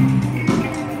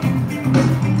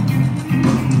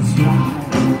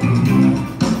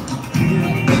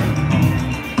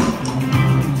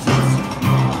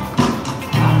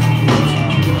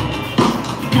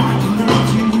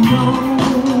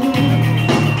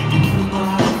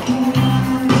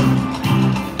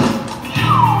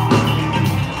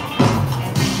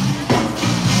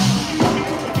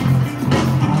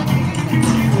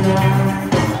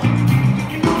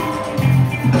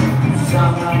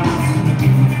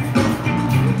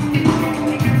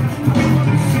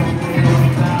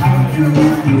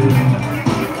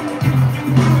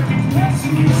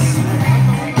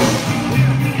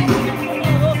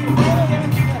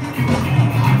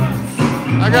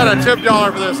 I got a tip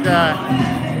dollar for this guy.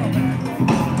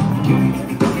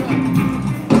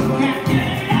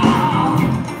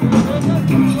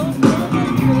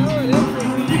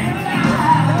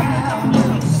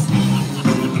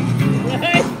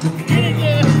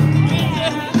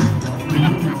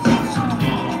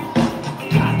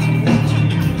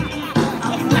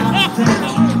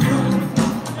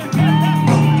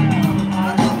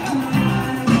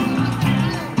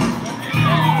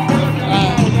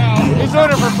 He's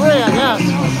doing it for free, I guess.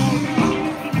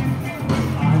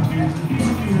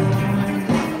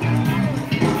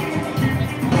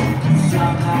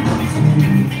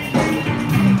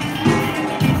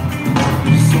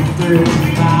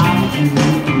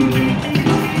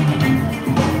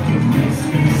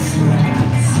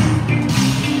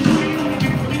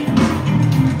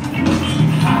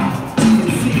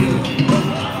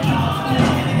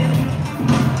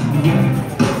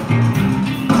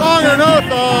 Thong or no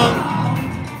thong?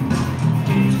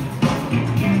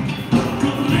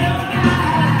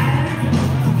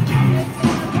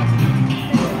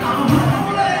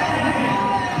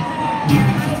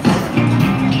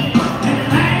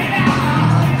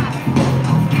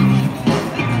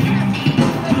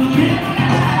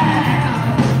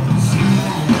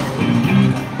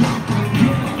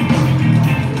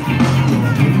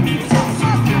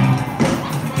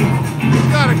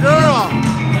 Got a girl.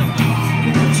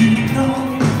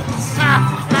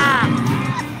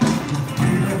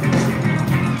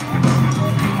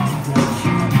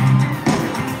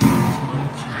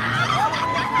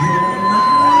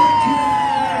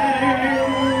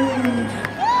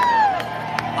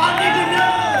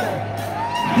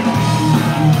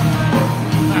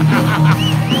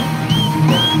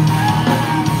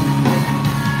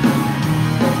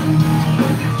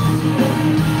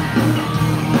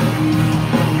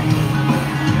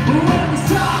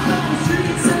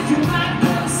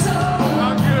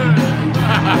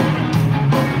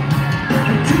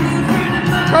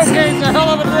 Cocaine's a hell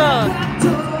of a drug.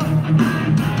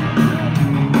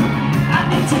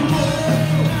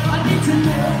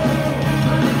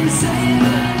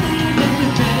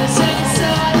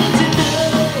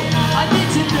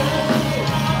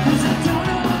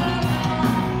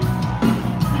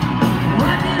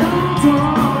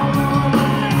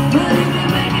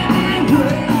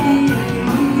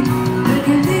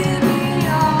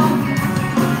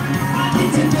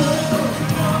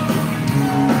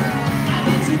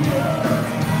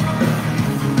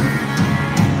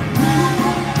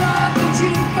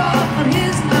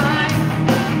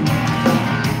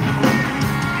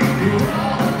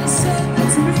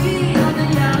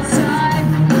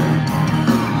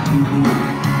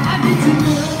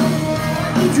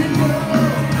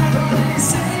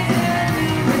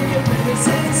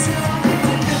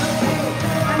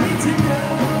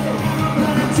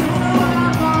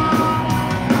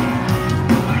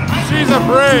 She's a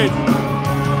braid.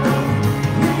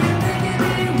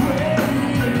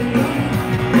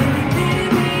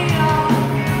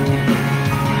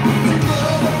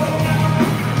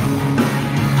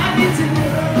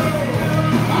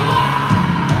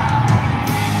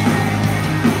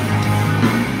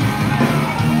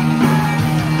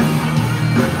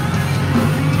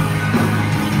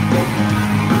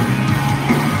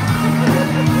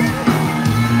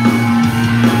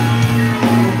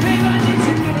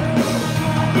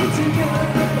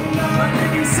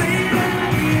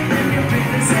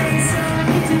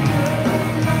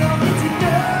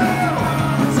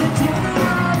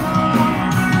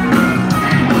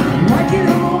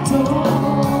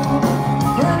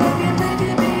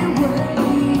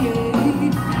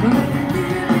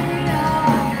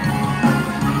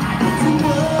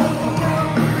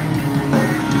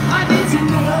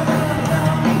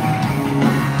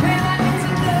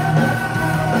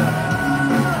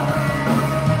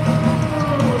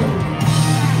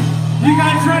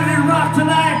 ready to rock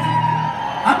tonight?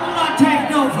 I will not take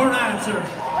no for an answer.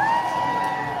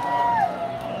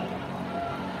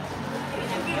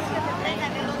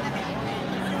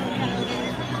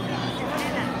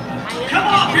 Come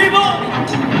on, people!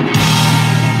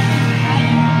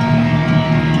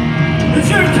 It's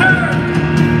your turn!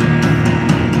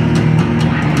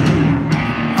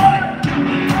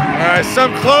 Alright,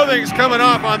 some clothing's coming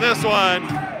off on this one.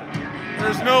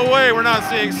 There's no way we're not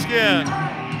seeing skin.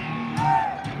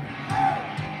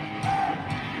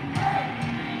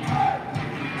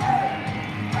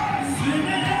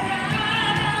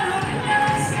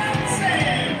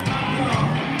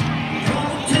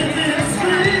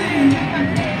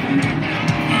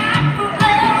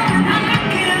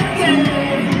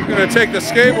 Gonna take the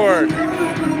skateboard.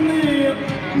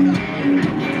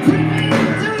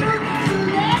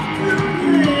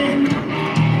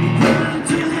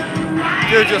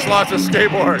 Dude just lost a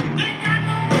skateboard.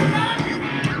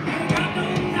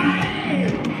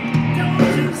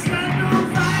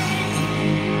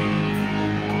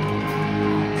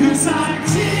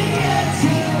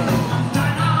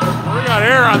 We got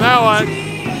air on that one.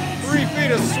 3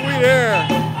 feet of sweet air.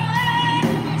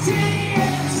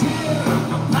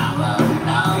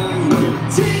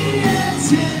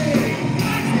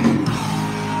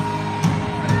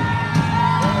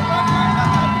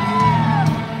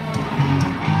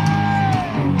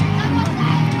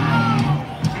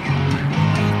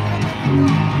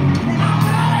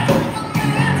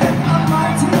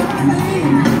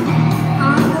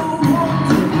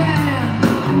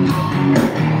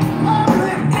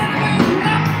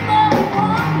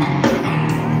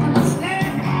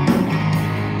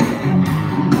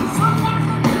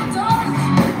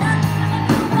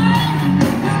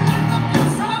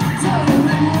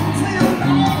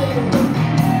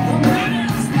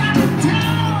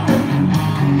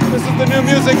 The new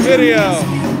music video.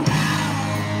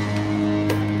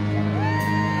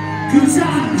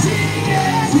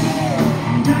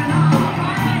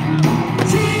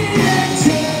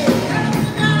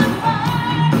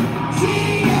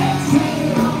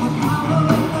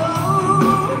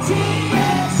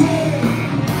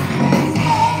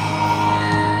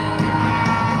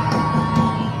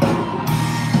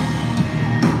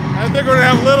 I think we're gonna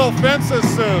have little fences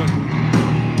soon.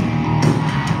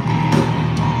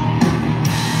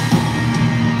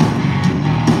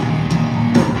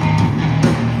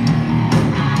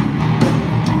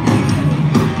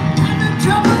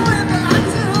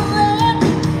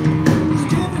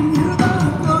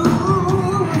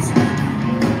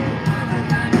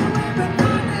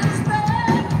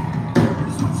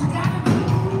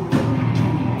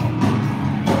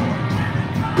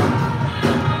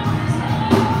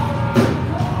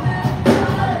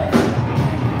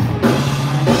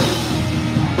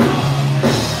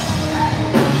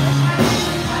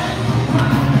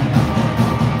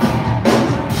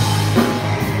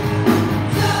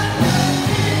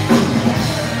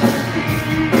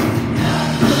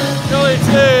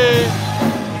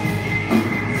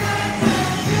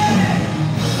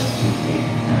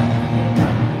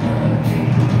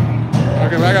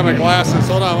 I got my glasses.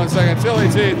 Hold on one second. Tilly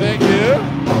T, thank you.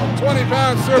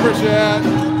 20-pound super chat.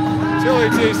 Tilly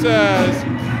T says,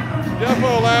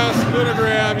 Defo last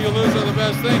lunogram, you lose on the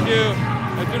best. Thank you.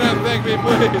 And do not thank me,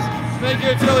 please. Thank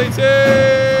you, Tilly T.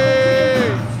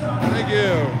 Thank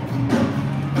you.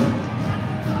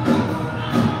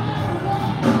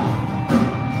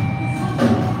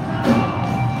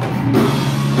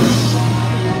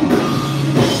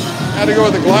 Had to go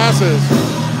with the glasses.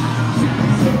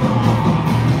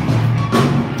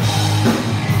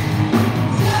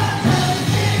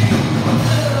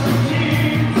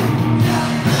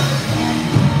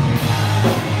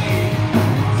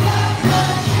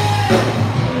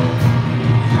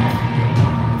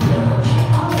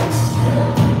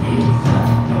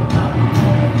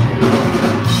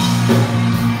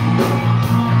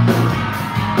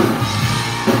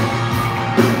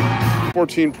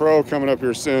 Pro coming up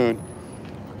here soon.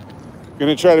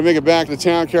 Gonna try to make it back to the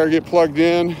town car, get plugged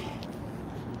in.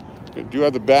 I do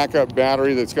have the backup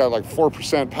battery that's got like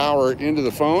 4% power into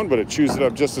the phone, but it chews it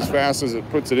up just as fast as it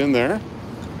puts it in there.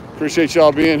 Appreciate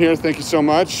y'all being here. Thank you so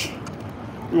much.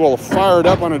 We will fire it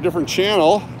up on a different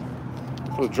channel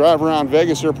for the drive around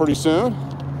Vegas here pretty soon.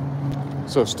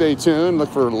 So stay tuned. Look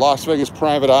for Las Vegas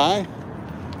Private Eye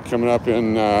coming up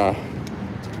in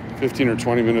 15 or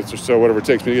 20 minutes or so, whatever it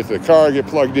takes me to get to the car, get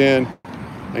plugged in,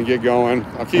 and get going.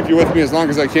 I'll keep you with me as long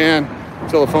as I can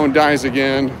until the phone dies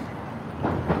again.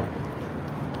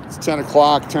 It's 10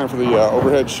 o'clock, time for the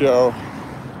overhead show.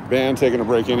 Band taking a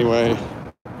break anyway.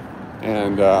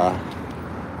 And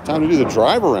Time to do the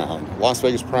drive around. Las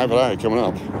Vegas Private Eye coming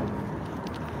up.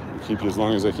 Keep you as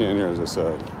long as I can here, as I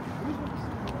said.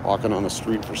 Walking on the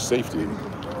street for safety.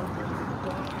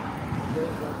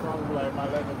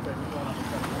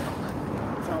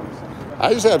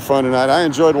 I just had fun tonight. I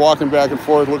enjoyed walking back and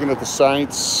forth, looking at the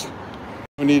sights.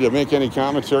 No need to make any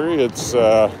commentary. It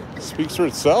speaks for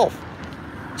itself.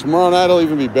 Tomorrow night will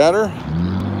even be better.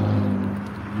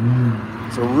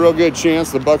 It's a real good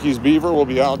chance the Buc-ee's Beaver will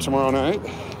be out tomorrow night.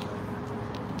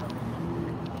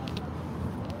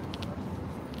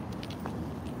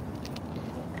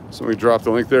 Somebody dropped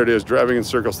the link. There it is. Driving in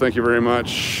Circles. Thank you very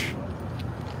much.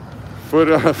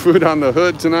 Food on the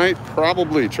hood tonight?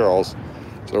 Probably, Charles.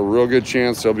 It's a real good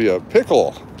chance there'll be a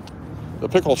pickle. The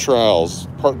Pickle Trials,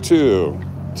 Part 2,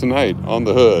 tonight on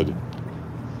the hood.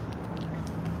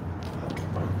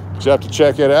 You have to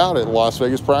check it out at Las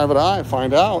Vegas Private Eye.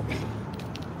 Find out.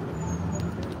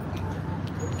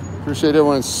 Appreciate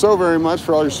everyone so very much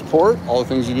for all your support, all the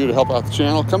things you do to help out the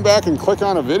channel. Come back and click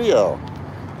on a video.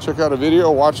 Check out a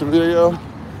video, watch a video,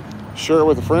 share it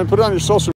with a friend, put it on your social media.